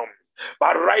us from,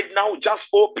 but right now, just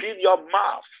open your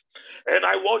mouth. And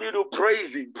I want you to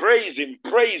praise him, praise him,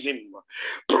 praise him,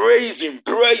 praise him,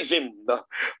 praise him,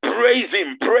 praise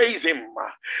him, praise him.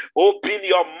 Open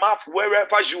your mouth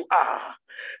wherever you are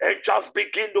and just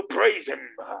begin to praise him.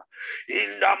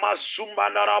 In the Masumba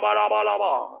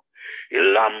Narabalaba,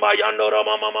 Ilamba Yandora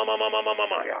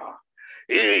Mamamamamamamamaya.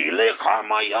 He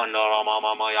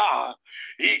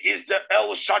is the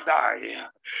El Shaddai.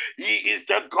 He is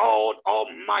the God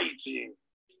Almighty.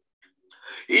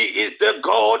 He is the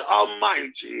God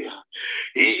Almighty.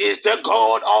 He is the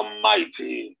God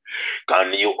Almighty.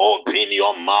 Can you open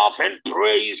your mouth and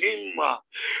praise him?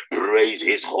 Praise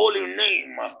his holy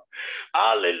name.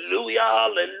 Hallelujah,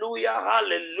 hallelujah,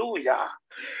 hallelujah.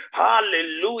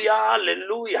 Hallelujah,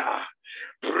 hallelujah.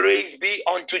 Praise be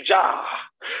unto Jah.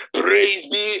 Praise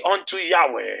be unto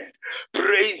Yahweh.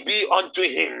 Praise be unto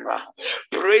him.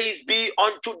 Praise be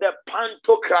unto the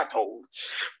Pantocrator.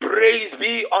 Praise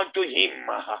be unto him.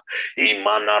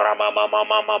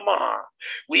 Imanarama.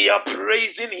 We are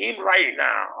praising him right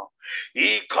now.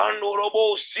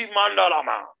 Ikanorobo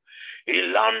simandalama.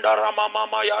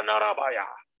 Ilandaramama yanarabaya.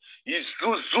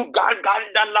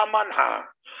 Izuzugagandalamanha.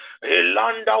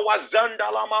 Elanda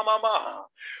wazanda la mama.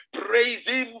 Praise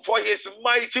him for his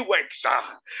mighty works.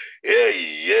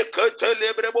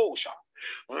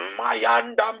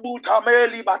 Mayanda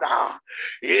mutameli bada.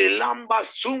 Ilamba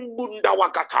sumbunda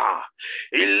wakata.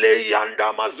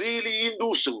 Ileyanda mazili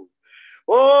indusu.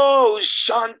 Oh,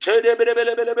 shante de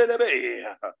bele.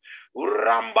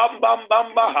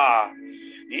 Urambambambamba.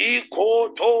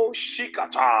 Ikoto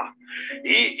shikata.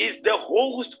 He is the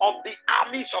host of the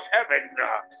armies of heaven.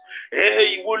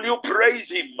 Hey, will you praise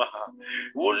him?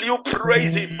 Will you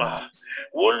praise him?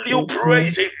 Will you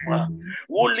praise him?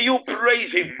 Will you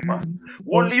praise him?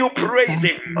 Will you praise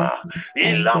him?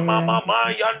 Ilama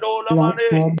mama yandola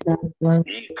mane.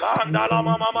 Ikandala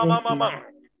mama.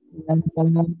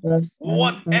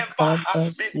 Whatever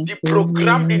has been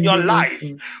deprogrammed in your life,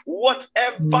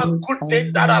 whatever good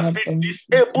thing that has been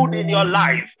disabled in your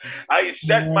life, I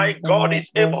said, my God is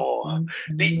able.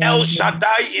 The El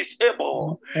Shaddai is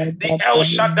able. The El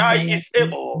Shaddai is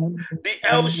able. The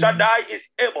El Shaddai is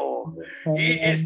able. He is